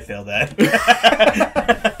 because I failed that.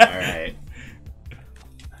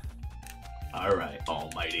 All right.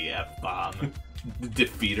 Almighty F-bomb.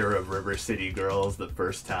 Defeater of River City Girls the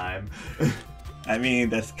first time. I mean,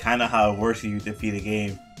 that's kind of how it works when you defeat a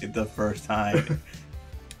game the first time.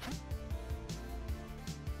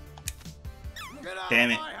 Get out Damn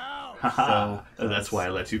of it. my house! So that's why I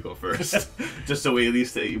let you go first, just so we at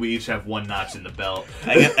least we each have one notch in the belt.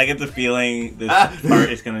 I get the feeling this part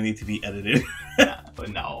is gonna need to be edited. But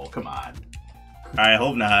no, come on. I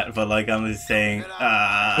hope not, but like I'm just saying,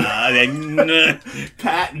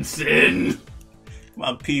 Pattinson, come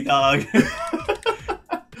on, P-Dog.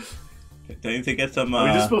 Don't you need to get some? Are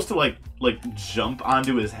we just supposed to like jump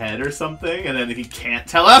onto his head or something, and then he can't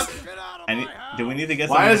tell us? Do we need to get?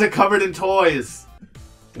 Why is it covered in toys?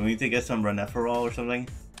 Do we need to get some Reneferol or something?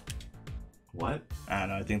 What? I don't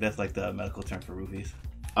know. I think that's like the medical term for roofies.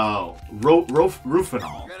 Oh,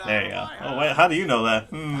 Rufinol. There you go. Oh, wait, how do you know that?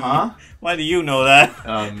 Huh? Why do you know that?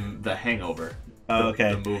 The Hangover. Oh,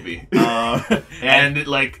 okay. The movie. And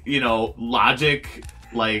like, you know, Logic,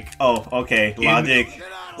 like... Oh, okay. Logic.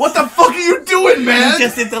 What the fuck are you doing, man? You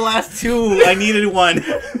just did the last two. I needed one.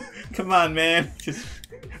 Come on, man.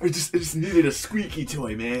 I just needed a squeaky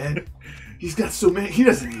toy, man. He's got so many. He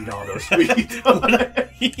doesn't need all those squeaky toys.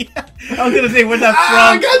 Yeah. I was gonna say, where's that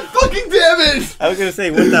from? God fucking damn it! I was gonna say,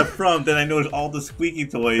 where's that from? Then I noticed all the squeaky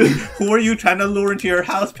toys. Who are you trying to lure into your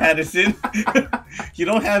house, Patterson? You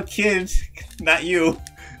don't have kids. Not you.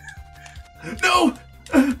 No!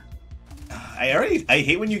 I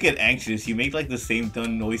hate when you get anxious. You make like the same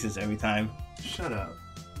dumb noises every time. Shut up.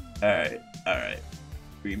 Alright.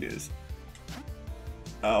 Read this.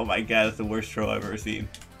 Oh my god, that's the worst troll I've ever seen.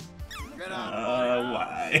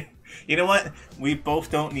 Why? You know what? We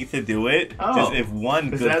both don't need to do it. Oh, just if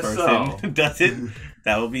one good person so? does it,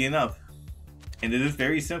 that will be enough. And it is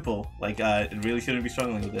very simple. Like, it really shouldn't be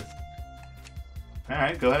struggling with this.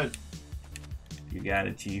 Alright, go ahead. You got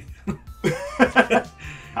it, Chief.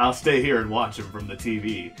 I'll stay here and watch him from the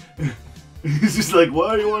TV. He's just like, why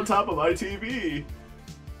are you on top of my TV?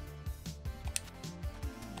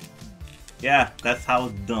 Yeah, that's how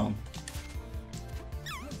it's done.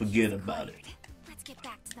 Forget about it. Let's get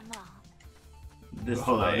back to the mall. This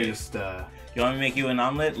Hold on, way. let me just, You want me to make you an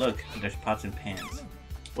omelet? Look, there's pots and pans.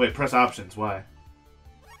 Wait, press options, why?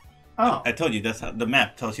 Oh. I told you, that's how, the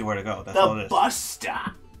map tells you where to go. That's all it The is. bus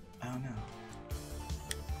stop. I don't know.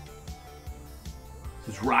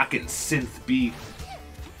 This rockin' synth beat.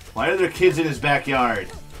 Why are there kids in his backyard?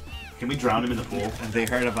 Can we drown him in the pool? And they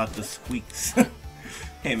heard about the squeaks.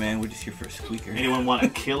 Hey man, we're just here for a squeaker. Anyone want a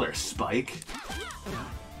killer Spike?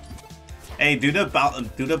 Hey, do the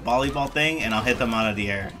volleyball thing, and I'll hit them out of the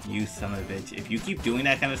air. You son of a bitch! If you keep doing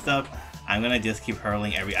that kind of stuff, I'm gonna just keep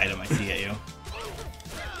hurling every item I see at you.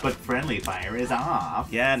 But friendly fire is off.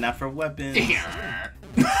 Yeah, not for weapons.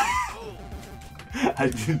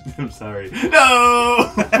 I'm sorry.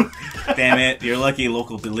 No! Damn it! You're lucky,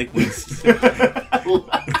 local delinquents.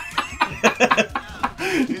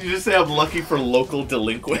 Did you just say I'm lucky for local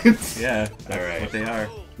delinquents? Yeah, that's Alright. what they are.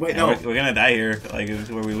 Wait, And no. we're gonna die here. Like, this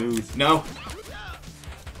is where we lose. No.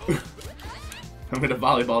 I'm gonna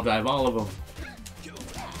volleyball dive all of them.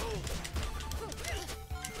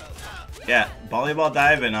 Yeah, volleyball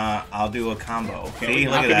dive, and I'll do a combo. Can't we See,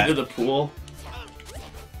 knock look him at into that. the pool?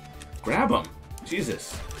 Grab him.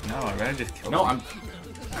 Jesus. No, I'd rather just kill No, him.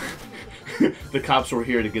 The cops were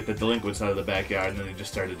here to get the delinquents out of the backyard, and then they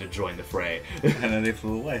just started to join the fray. And then they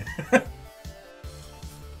flew away.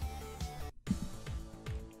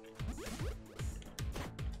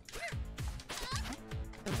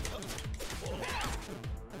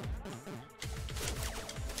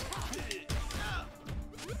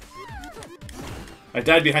 I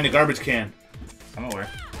died behind a garbage can. I'm aware.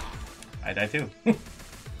 I died too.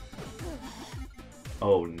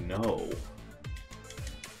 Oh no.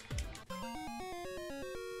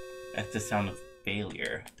 That's the sound of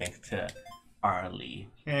failure, thanks to Arly.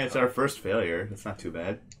 Yeah, it's our first failure. That's not too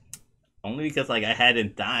bad. Only because, like, I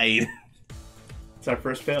hadn't died. It's our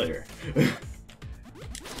first failure.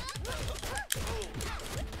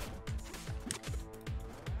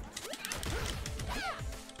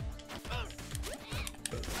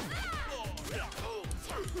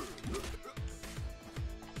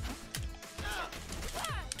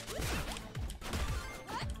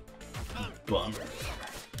 Bummer.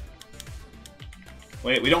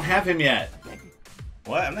 Wait, we don't have him yet.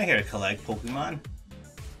 What? I'm not here to collect Pokemon.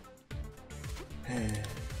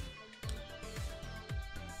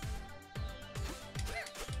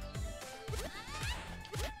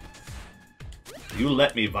 You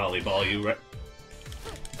let me volleyball you, right?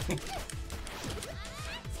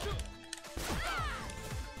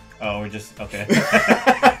 Oh, we're just... okay.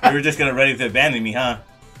 We were just gonna ready to abandon me, huh?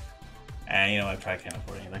 And you know, I probably can't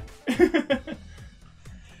afford anything.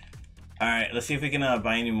 Alright, let's see if we can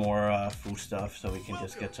buy any more food stuff so we can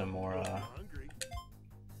just get some more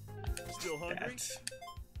Still hungry? stats.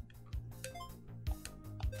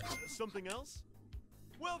 Something else?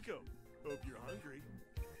 Welcome. Hope you're hungry.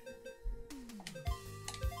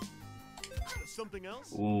 Something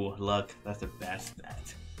else? Ooh, luck. That's the best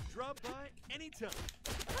stat. Drop by anytime.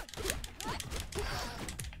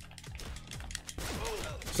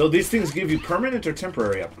 So these things give you permanent or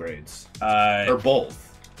temporary upgrades? Or both?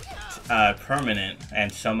 Permanent,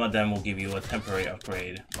 and some of them will give you a temporary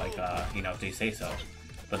upgrade, like, you know, if they say so.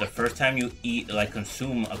 But the first time you eat, like,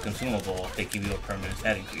 consume a consumable, they give you a permanent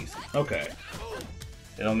stat increase. Okay.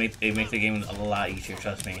 It makes the game a lot easier,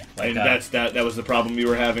 trust me. Like, and that was the problem you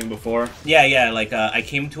were having before? Yeah, like, I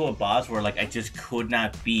came to a boss where, like, I just could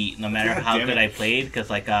not beat, no matter how good I played, because,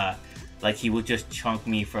 like, he would just chunk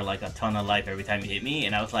me for, like, a ton of life every time he hit me,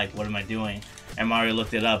 and I was like, what am I doing? And Mario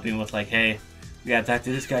looked it up and was like, hey, we gotta talk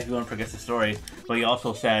to this guy if you want to progress the story. But he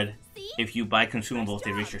also said, if you buy consumables,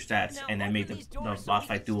 they raise your stats, and that made the boss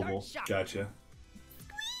fight doable. Gotcha.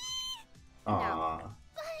 Aww.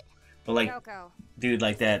 But, like, dude,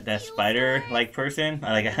 like, that spider, like, person,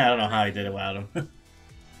 like, I don't know how I did it without him.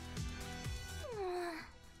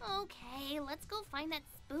 Okay, let's go find that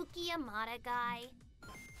spooky Amada guy.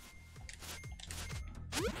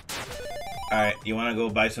 Alright, you wanna go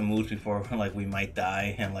buy some moves before, like, we might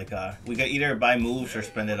die, and, like, we can either buy moves or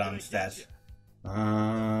spend it on stats.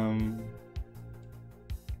 Coming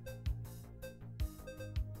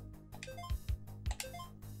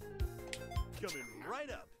right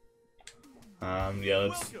up. Yeah,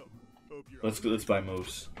 let's buy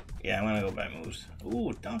moves. Yeah, I'm gonna go buy moves.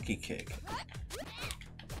 Ooh, donkey kick.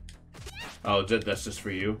 Oh, that's just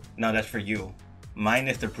for you? No, that's for you. Mine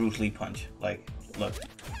is the Bruce Lee punch. Like, look.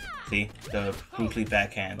 See? The Bruce Lee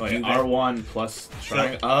backhand. Oh, yeah, R1 plus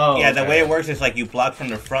triangle. Yeah, okay. The way it works is like you block from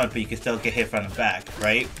the front, but you can still get hit from the back,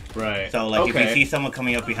 right? Right. So, like, if you see someone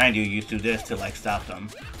coming up behind you, you do this to, like, stop them.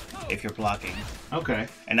 If you're blocking. Okay.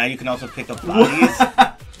 And now you can also pick up bodies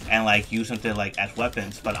and, like, use them to, like, as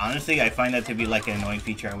weapons. But honestly, I find that to be, like, an annoying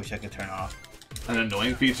feature I wish I could turn off. An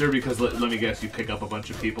annoying feature? Because let me guess, you pick up a bunch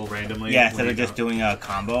of people randomly? Yeah, instead of just doing a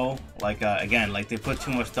combo. Like, again, like, they put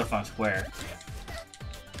too much stuff on square.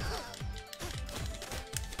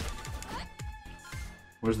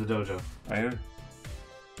 Where's the dojo? Right here.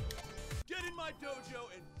 Get in my dojo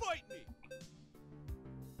and fight me.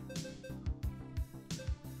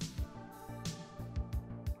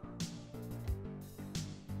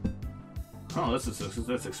 Oh,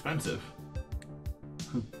 that's expensive.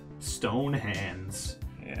 Stone hands.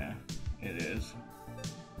 Yeah, it is.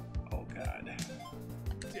 Oh god.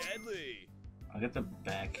 Deadly. I'll get the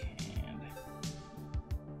backhand.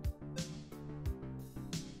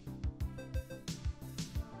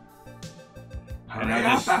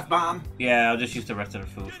 F-bomb. Yeah, I'll just use the rest of the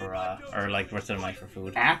food for, or like the rest of the mic for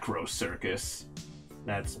food. Acro Circus.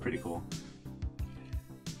 That's pretty cool.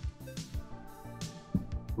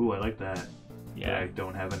 Ooh, I like that. Yeah. But I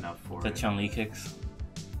don't have enough for the it. Chun-Li kicks.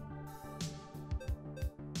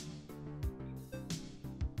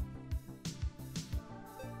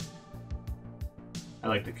 I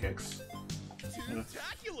like the kicks.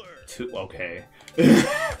 Spectacular. Okay.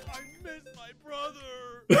 I miss my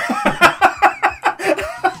brother.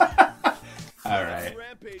 Alright.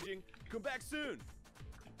 Rampaging. Come back soon.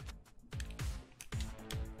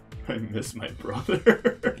 I miss my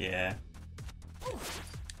brother. Yeah.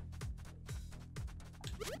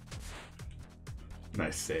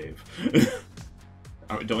 Nice save.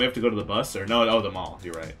 Don't we have to go to the bus? Or no, the mall.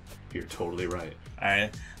 You're right. You're totally right.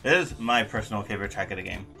 Alright. This is my personal favorite track of the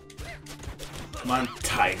game. Come on,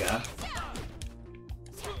 Taiga.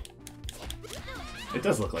 It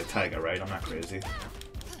does look like Taiga, right? I'm not crazy.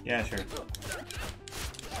 Yeah, sure.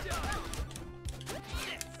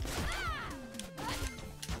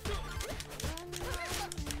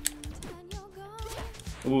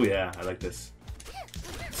 Ooh, yeah, I like this.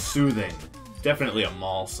 Soothing. Definitely a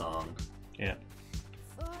mall song. Yeah.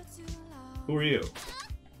 Who are you?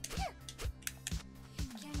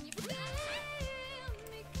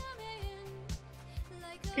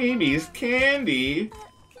 Amy's Candy. Can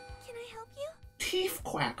I help you? Teeth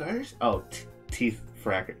quackers. Oh, teeth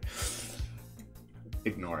fracker.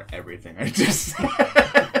 Ignore everything I just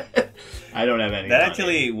said. I don't have any. That money.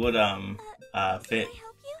 actually would fit Can I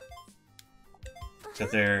help you?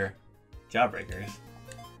 because they're jawbreakers.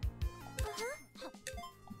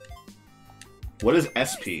 What is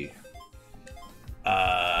SP?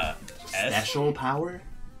 S? Special power?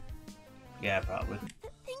 Yeah, probably.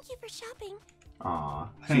 Thank you for shopping. Aw,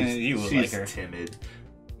 You would she's like her. timid.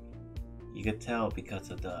 You could tell because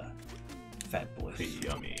of the fat voice.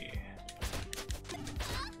 Yummy.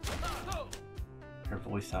 Her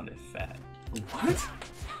voice sounded fat. What?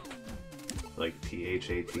 Like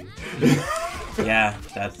PHAT? Yeah,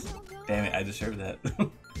 that's Damn it, I deserve that.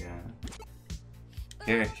 Yeah.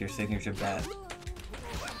 Here, your signature bat.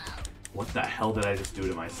 What the hell did I just do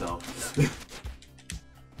to myself?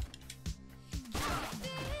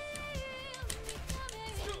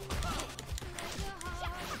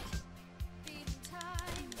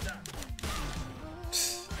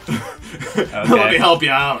 Okay. Let me help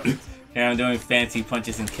you out. Here I'm doing fancy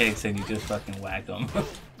punches and kicks, and you just fucking whack them.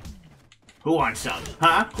 Who wants some?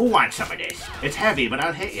 Huh? Who wants some of this? It's heavy, but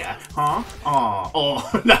I'll hit ya. Huh?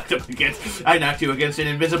 Oh, knocked him against. I knocked you against an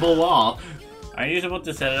invisible wall. Are you supposed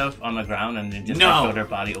to set it up on the ground and then just No. like, throw their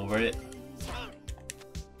body over it?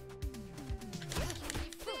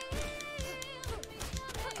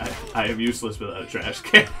 I am useless without a trash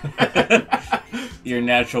can. Your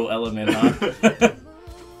natural element, huh?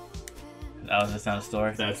 That was a sound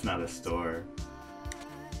store. That's not a store.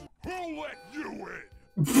 Who let you in?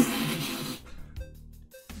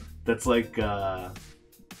 That's like, I'm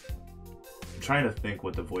trying to think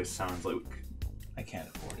what the voice sounds like. I can't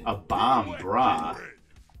afford it. A bomb bra.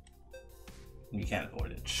 You can't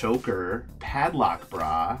afford it. Choker. Padlock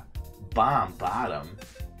bra. Bomb bottom.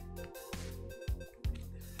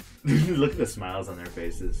 Look at the smiles on their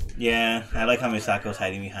faces. Yeah, I like how Misako's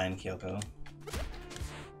hiding behind Kyoko.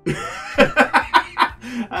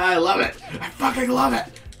 I love it. I fucking love it.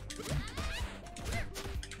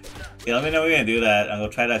 Yeah, let me know when you're gonna do that. I'm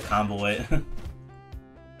gonna try to combo it.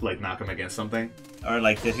 Like knock him against something. Or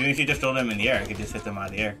like, as soon as you just throw them in the air, I could just hit them out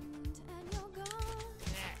of the air.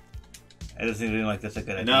 It doesn't seem like that's a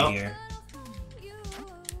good idea No. here.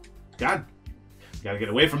 God, gotta get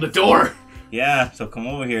away from the door. Yeah, so come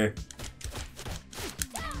over here.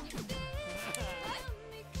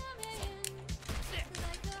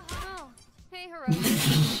 Oh, hey,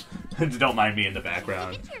 Hiroshi. Don't mind me in the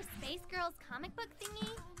background. Get your Space Girls comic book thingy?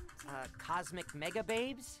 Cosmic Mega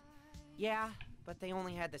Babes? Yeah, but they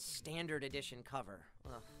only had the standard edition cover.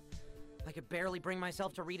 Ugh. I could barely bring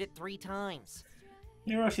myself to read it 3 times.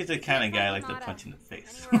 Hiroshi's the kind of guy I like to punch in the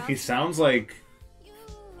face. He sounds like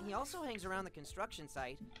He also hangs around the construction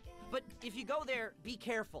site. But if you go there, be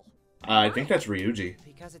careful. I think that's Ryuji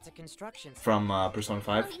Because it's a construction site. from Persona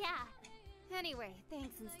 5. Oh, yeah. Anyway,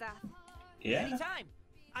 thanks and stuff. Yeah. Anytime.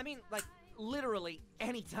 I mean, like, literally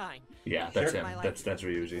anytime. Yeah, that's Sure. him. That's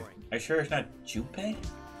Ryuji. Are you sure it's not Junpei?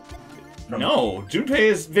 No, Junpei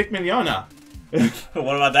is Vic Mignogna.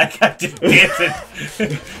 What about that guy just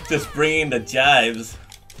dancing? Just bringing the jives.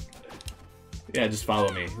 Yeah, just follow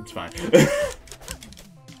me. It's fine.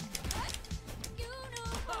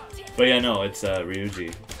 But yeah, no, it's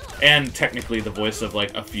Ryuji. And technically the voice of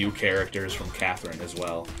like a few characters from Catherine as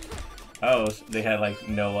well. Oh, so they had like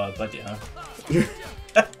no budget, huh?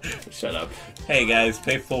 Shut up. Hey guys,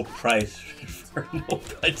 pay full price for no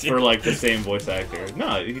budget. For like the same voice actor.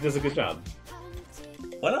 No, he does a good job.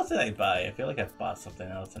 What else did I buy? I feel like I bought something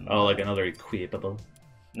else. Oh, like another equipable.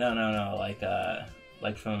 No.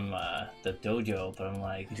 Like from the dojo, but I'm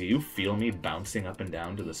like... Do you feel me bouncing up and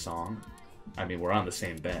down to the song? I mean, we're on the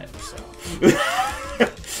same bed, so...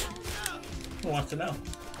 Who wants to know?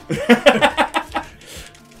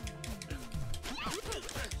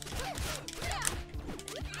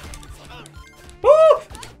 Woo!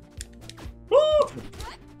 Woo!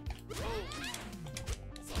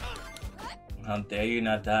 How dare you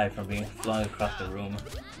not die from being flung across the room?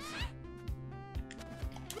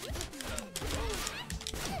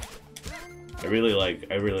 I really like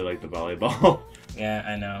the volleyball. Yeah,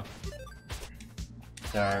 I know.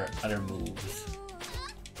 There are other moves.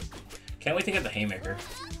 Can't wait to get the haymaker.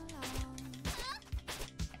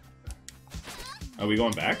 Are we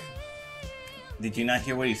going back? Did you not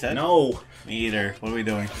hear what he said? No. Me either. What are we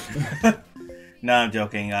doing? No, I'm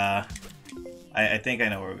joking. I think I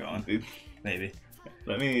know where we're going. Maybe.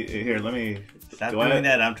 Let me Stop doing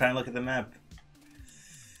that. I'm trying to look at the map.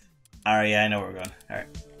 Alright, yeah, I know where we're going. Alright.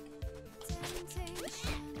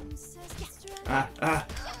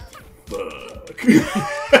 Fuck.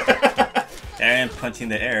 Aaron punching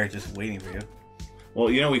the air, just waiting for you. Well,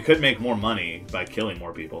 you know, we could make more money by killing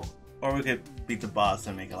more people. Or we could beat the boss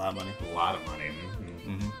and make a lot of money. A lot of money.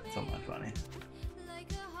 Mm-hmm. So much money.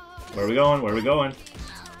 Where are we going? Where are we going?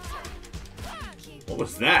 What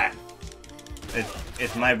was that?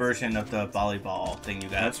 It's my version of the volleyball thing you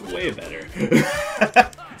got. That's way better.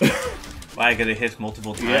 Why? Because it hits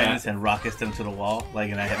multiple times Yeah. and rockets them to the wall,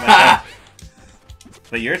 like, and I hit my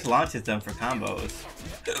But yours launches them for combos.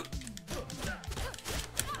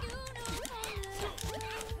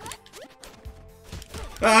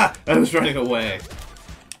 Ah! I was running away.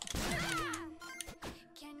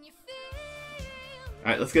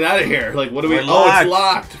 Alright, let's get out of here. Like, what do we... We're Oh, it's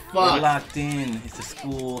locked. Fuck. We're locked in. It's a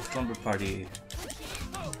school slumber party.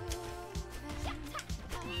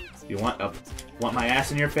 You want my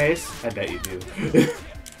ass in your face? I bet you do.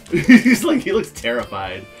 He's like, he looks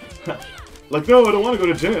terrified. Like, no, I don't want to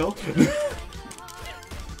go to jail.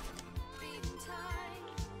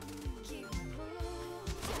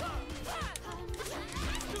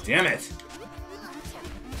 Damn it.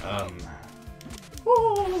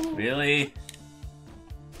 Really?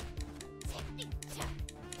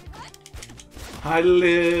 I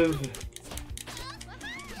live.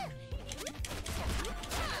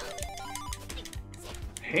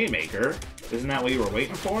 Haymaker? Isn't that what you were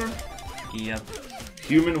waiting for? Yep.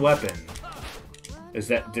 Human weapon. Is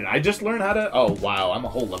that... Did I just learn how to... Oh, wow. I'm a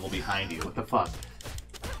whole level behind you. What the fuck?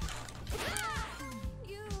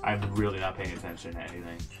 I'm really not paying attention to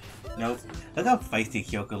anything. Nope. Look how feisty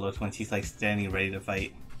Kyoko looks when she's like standing ready to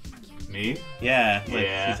fight. Me? Yeah. Like,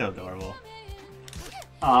 Yeah. she's so adorable.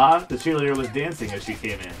 Ah, the cheerleader was dancing as she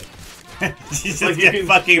came in. She's Like just you getting can-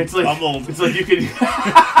 fucking it's like- pummeled. It's like you can...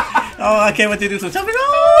 Oh, I can't wait to do some jumping.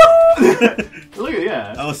 Oh! Look at,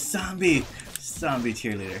 yeah. Oh, zombie. Zombie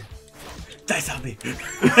cheerleader. Die, zombie.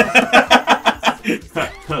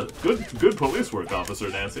 Good police work, Officer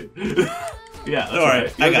Nancy. Yeah, that's Alright,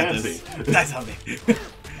 right. I You're got Nancy. this. Die, zombie.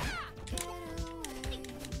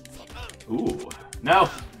 Ooh. No!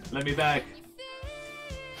 Let me back.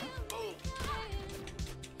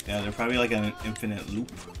 Yeah, they're probably like an infinite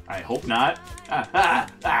loop. I hope not. Ah, ah,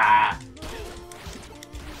 ah.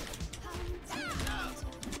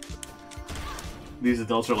 These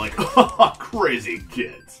adults are like, oh, crazy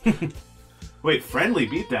kids. Wait, friendly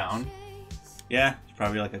beatdown? Yeah, it's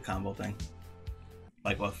probably like a combo thing.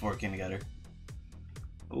 Like what four came together.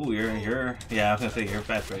 Ooh, you're yeah, I was gonna say you're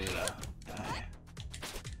fast ready to die.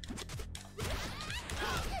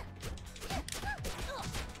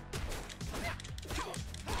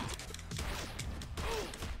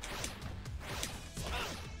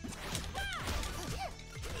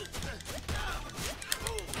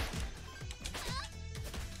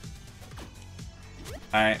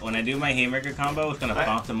 Alright, when I do my haymaker combo, it's gonna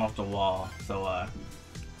bounce him off the wall. So,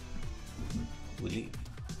 we leave.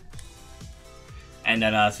 And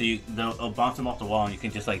then, so they'll bounce them off the wall and you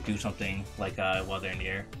can just, like, do something, like, while they're in the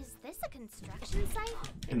air. Is this a construction site?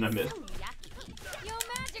 In the mid. So yucky. Yo,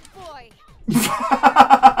 Magic Boy!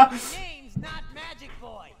 Name's not Magic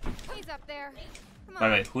Boy. He's up there. Come By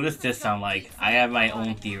on. the way, who does this sound like? I have my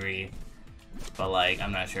own theory, but, like,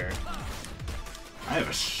 I'm not sure. I have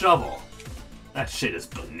a shovel. That shit is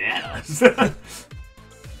bananas. You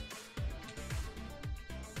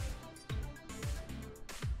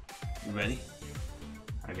ready?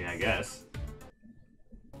 I mean, I guess.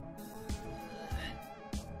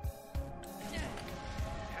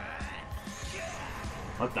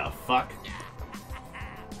 What the fuck?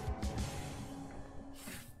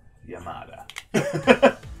 Yamada.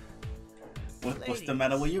 What's the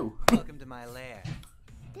matter with you? Welcome to my lair.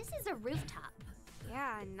 This is a rooftop.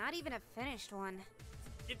 Yeah, not even a finished one.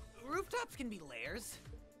 Rooftops can be lairs.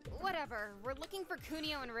 Whatever, we're looking for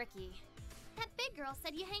Kunio and Ricky. That big girl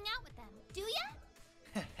said you hang out with them. Do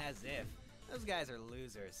ya? As if. Those guys are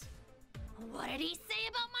losers. What did he say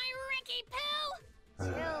about my Ricky Poo?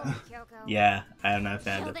 Chill, Kyoko. Yeah, I am not a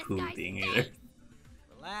fan Kill of the this poo guy's thing face. either.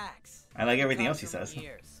 Relax. I like everything Talked else he for says.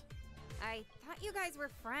 years. I thought you guys were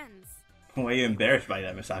friends. Why are you embarrassed by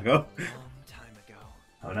that, Misako? Long time ago.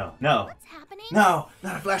 Oh no. No. What's happening? No,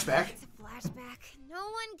 not a flashback. It's a flashback. No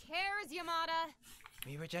one cares, Yamada.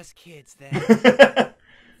 We were just kids then.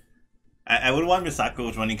 I would want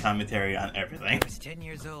Misako running commentary on I everything. was 10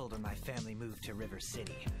 years old when my family moved to River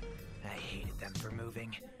City. I hated them for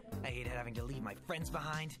moving. I hated having to leave my friends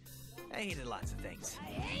behind. I hated lots of things.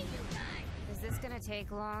 Is this gonna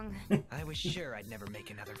take long? I was sure I'd never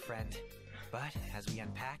make another friend. But as we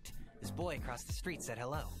unpacked, this boy across the street said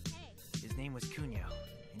hello. His name was Kunio,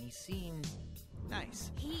 and he seemed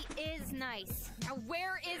nice. He is nice. Now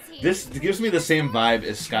where is he? This gives me the same vibe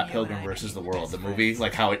as Scott Pilgrim vs. the World, the movie,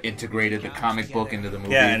 like how it integrated the comic book into the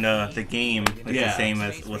movie. Yeah, and the game is the Yeah. same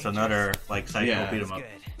as with another like psycho Yeah. beat It was 'em up.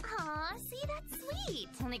 good. Aw, see, that's sweet.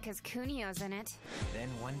 It's only because Kunio's in it. Then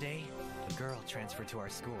one day, a girl transferred to our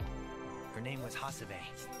school. Her name was Hasebe,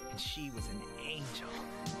 and she was an angel.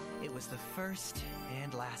 It was the first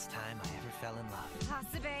and last time I ever fell in love.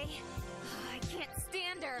 Hasebe. I can't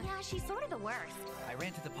stand her. Yeah, she's sort of the worst. I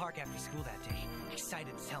ran to the park after school that day,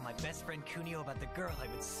 excited to tell my best friend Kunio about the girl I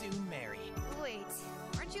would soon marry. Wait,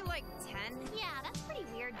 aren't you like 10? Yeah, that's pretty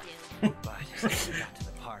weird, dude. But as we got to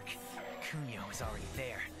the park, Kunio was already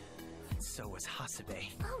there, and so was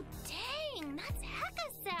Hasebe. Oh, dang, that's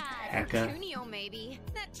hecka sad. Hecka. Kunio, maybe.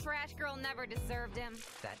 That trash girl never deserved him.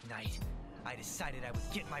 That night, I decided I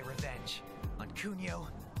would get my revenge on Kunio,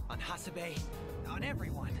 on Hasebe, on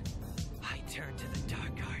everyone. I turn to the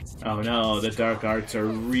dark arts. Oh no, the dark arts are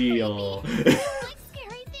real. Like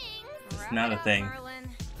scary things. It's not a thing. Merlin.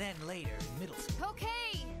 Then later, in middle school.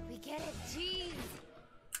 Okay, we get it. Jeez.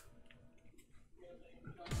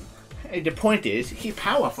 Hey, the point is, he's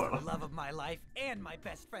powerful. The love of my life and my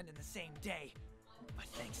best friend in the same day. But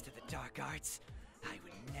thanks to the dark arts, I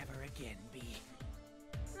would never again be.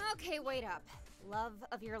 Okay, wait up. Love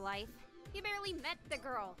of your life? You barely met the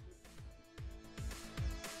girl.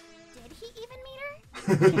 Did he even meet her?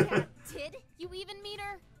 Yeah, did you even meet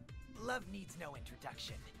her? Love needs no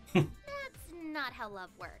introduction. That's not how love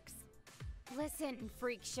works. Listen,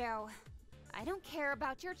 freak show. I don't care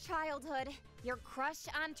about your childhood, your crush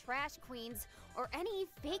on trash queens, or any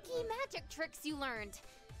fakey magic tricks you learned.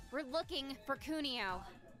 We're looking for Kunio.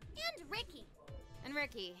 And Ricky. And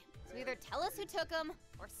Ricky. So either tell us who took him,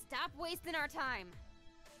 or stop wasting our time.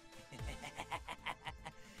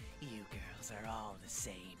 You girls are all the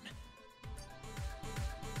same.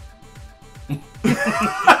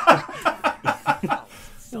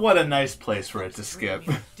 What a nice place for it to skip.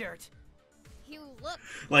 Dirt. You look.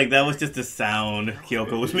 Like that was just the sound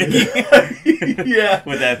Kyoko was making. Yeah.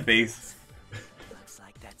 With that face. Looks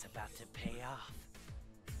like that's about to pay off.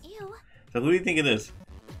 Ew. So who do you think it is?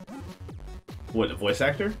 What, a voice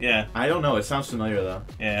actor? Yeah. I don't know. It sounds familiar though.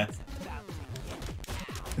 Yeah.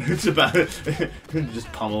 It's about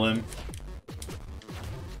just pummel him.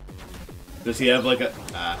 Does he have like a?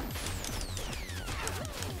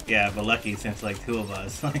 Yeah, but lucky since like two of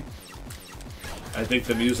us. I think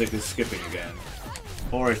the music is skipping again.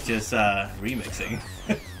 Or it's just remixing.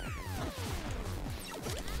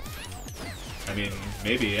 I mean,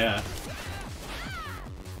 maybe, yeah.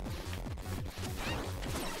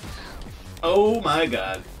 Oh my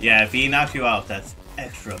god. Yeah, if he knocks you out, that's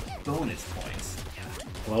extra bonus points.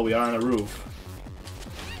 Well, we are on a roof.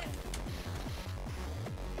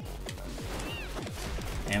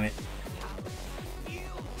 Damn it.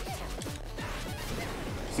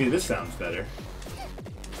 See, this sounds better.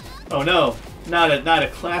 Oh no, not a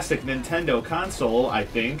classic Nintendo console, I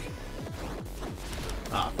think.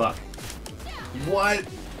 Ah, fuck. What?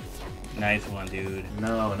 Nice one, dude.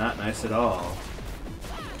 No, not nice at all.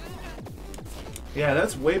 Yeah,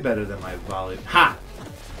 that's way better than my volley. Ha!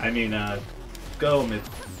 I mean, go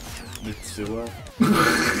Mitsuo.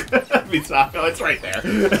 Misako, it's right there.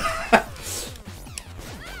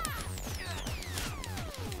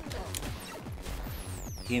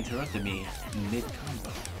 He interrupted me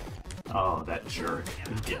mid-combo. Oh, that jerk.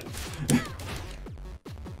 Yeah.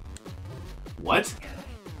 What?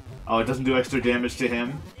 Oh, it doesn't do extra damage to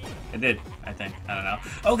him? It did, I think. I don't know.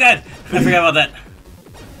 Oh god! I forgot about that.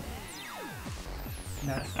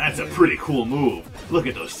 That's a pretty cool move. Look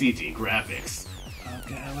at those CG graphics. Oh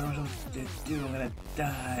god, what am I supposed to do? I'm gonna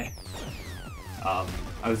die. I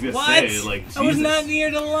was gonna What? say, like, Jesus. I was not near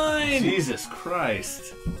the line! Jesus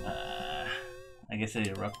Christ. I guess it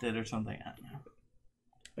erupted or something. I don't know.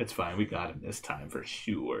 It's fine, we got him this time for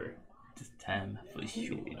sure. This time for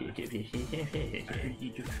sure.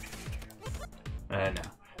 No.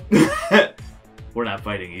 We're not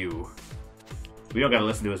fighting you. We don't gotta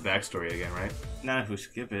listen to his backstory again, right? Not if we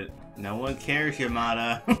skip it. No one cares,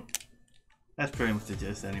 Yamada. That's pretty much the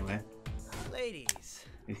gist anyway. Ladies.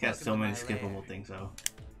 He's got so many skippable things though.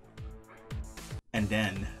 And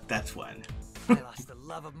then, that's when. I lost the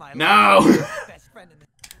love of my No! life. Best friend in the...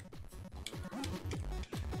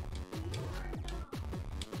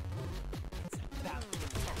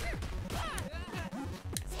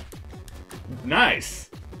 Nice!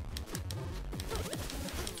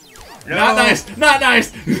 No. Not nice! Not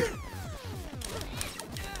nice!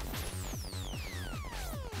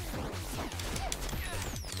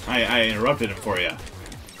 I interrupted him for you.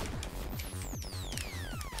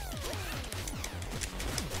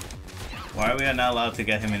 Why are we not allowed to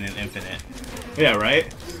get him in an infinite? Yeah,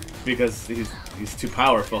 right? Because he's too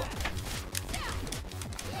powerful.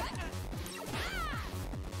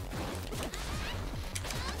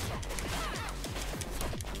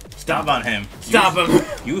 Stop on him. Stop him!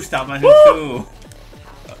 You stop on him Woo! too.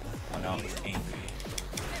 Oh no, he's angry.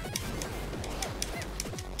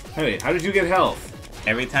 Hey, how did you get health?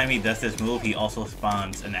 Every time he does this move, he also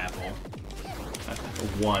spawns an apple.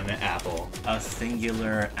 One apple. A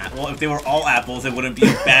singular apple. Well, if they were all apples, it wouldn't be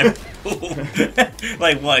a bad move.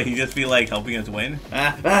 Like what? He'd just be like helping us win?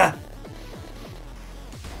 Ah! Ah!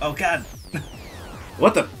 Oh god.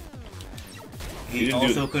 What the? He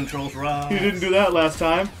also controls rocks. You didn't do that last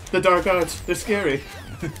time. The dark arts, they're scary.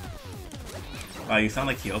 Wow, you sound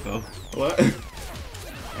like Kyoko. What?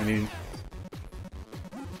 I mean...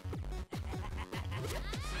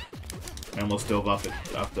 I almost dove off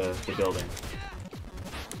the building.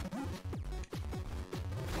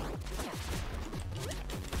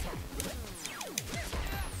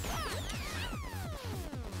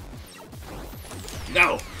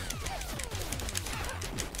 No!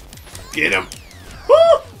 Get him! Woo!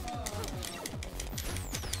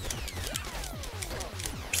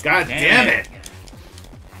 God damn it!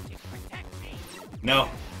 No.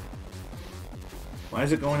 Why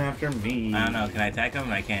is it going after me? I don't know. Can I attack him?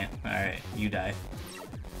 I can't. Alright, you die.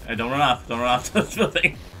 Don't run off. Don't run off to this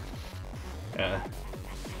building.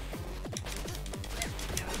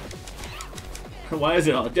 Why is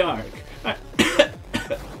it all dark?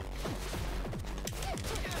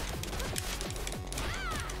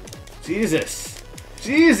 Jesus!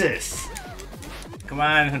 Jesus! Come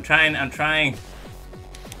on, I'm trying.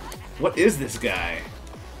 What is this guy?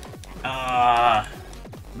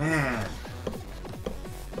 Man.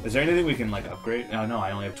 Is there anything we can, like, upgrade? Oh, no,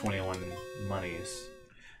 I only have 21 monies.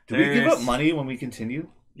 Do we give up money when we continue?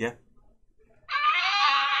 Yeah.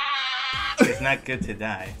 It's not good to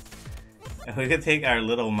die. If we could take our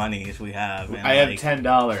little monies we have and I have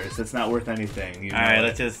 $10. That's not worth anything. You know? Alright,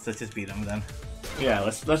 let's just beat them then. Yeah,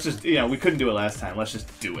 let's just, you know, we couldn't do it last time. Let's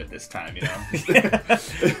just do it this time, you know?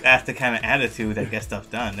 That's the kind of attitude that gets stuff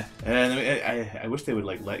done. And I wish they would,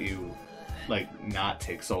 like, let you, like, not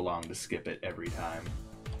take so long to skip it every time.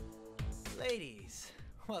 Ladies,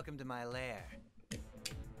 welcome to my lair.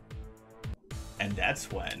 And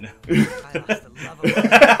that's when. I lost the love of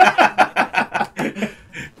my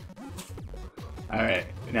Alright,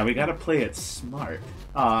 now we gotta play it smart.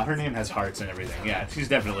 Her name has hearts and everything. Yeah, she's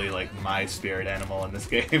definitely, like, my spirit animal in this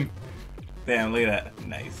game. Damn, look at that.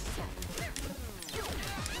 Nice.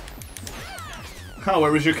 Oh,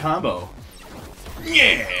 where was your combo?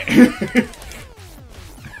 Yeah!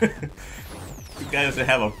 You guys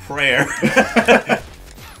have a prayer.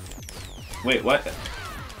 Wait, what? God.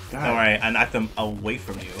 Don't worry, I knocked them away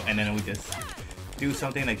from you, and then we just do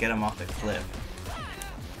something to get them off the cliff.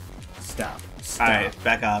 Stop. Alright,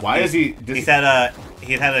 back up. Why is he... He's had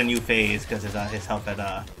a new phase because his health had...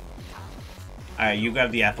 Alright, you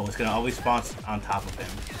grab the apple. It's gonna always spawn on top of him.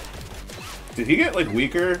 Did he get, like,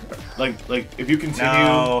 weaker? Like if you continue...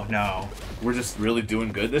 No. We're just really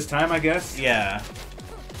doing good this time, I guess? Yeah.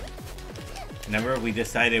 Remember, we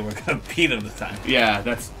decided we're gonna beat him this time. Yeah,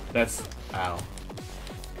 that's... Ow.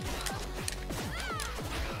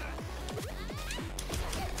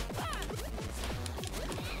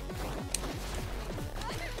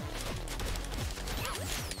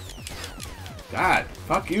 God,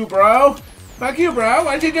 fuck you, bro. Fuck you, bro.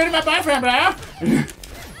 What'd you do to my boyfriend, bro?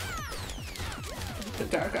 The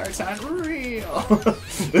dark art's unreal.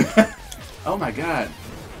 Oh my god.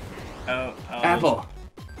 Oh. Apple.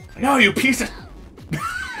 No, you piece of...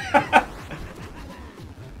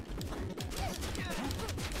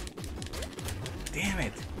 Damn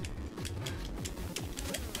it.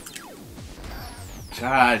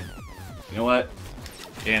 God. You know what?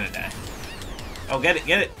 You're gonna die. Oh, get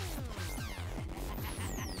it.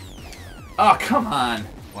 Oh, come on.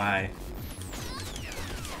 Why?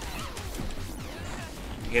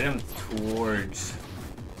 Get him towards.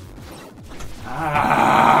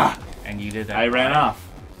 Ah! And you did that. I ran off.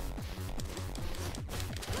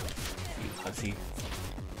 You pussy.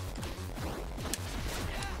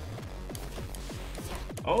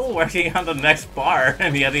 Oh, we're getting on the next bar,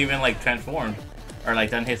 and he hasn't even like transformed, or like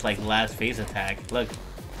done his like last phase attack. Look.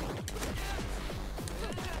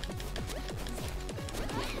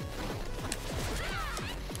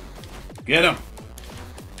 Get him!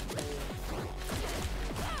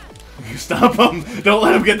 Stop him! Don't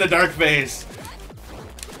let him get the dark phase!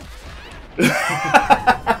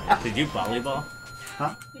 Did you volleyball?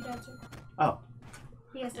 Huh? Your dad's here. Oh.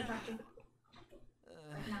 He has to talk to you.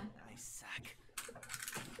 I suck.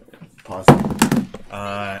 Pause.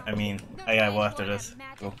 I mean, I gotta go after this.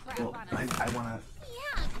 Go. Well, I wanna...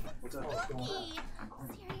 Yeah. What's up? Cookie. Seriously,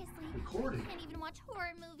 I can't even watch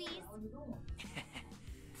horror movies.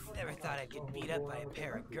 Never thought I'd get beat up by a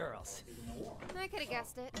pair of girls. I could have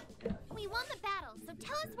guessed it. We won the battle, so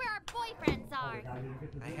tell us where our boyfriends are.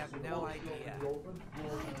 I have no idea.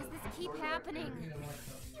 Why does this keep happening?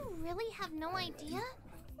 You really have no idea?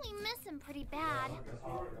 We miss him pretty bad.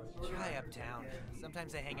 Try uptown.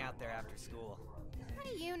 Sometimes I hang out there after school. How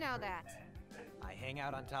do you know that? I hang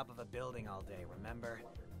out on top of a building all day, remember?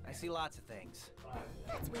 I see lots of things.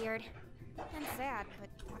 That's weird. I'm sad, but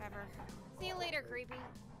whatever. See you later, creepy.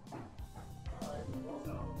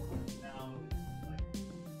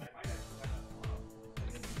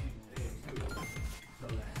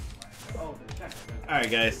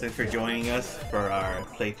 Alright guys, thanks for joining us for our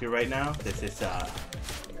playthrough right now. This is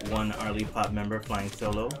one Arlypop member flying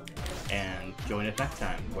solo, and join us next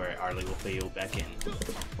time where Arly will fill you back in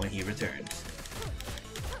when he returns.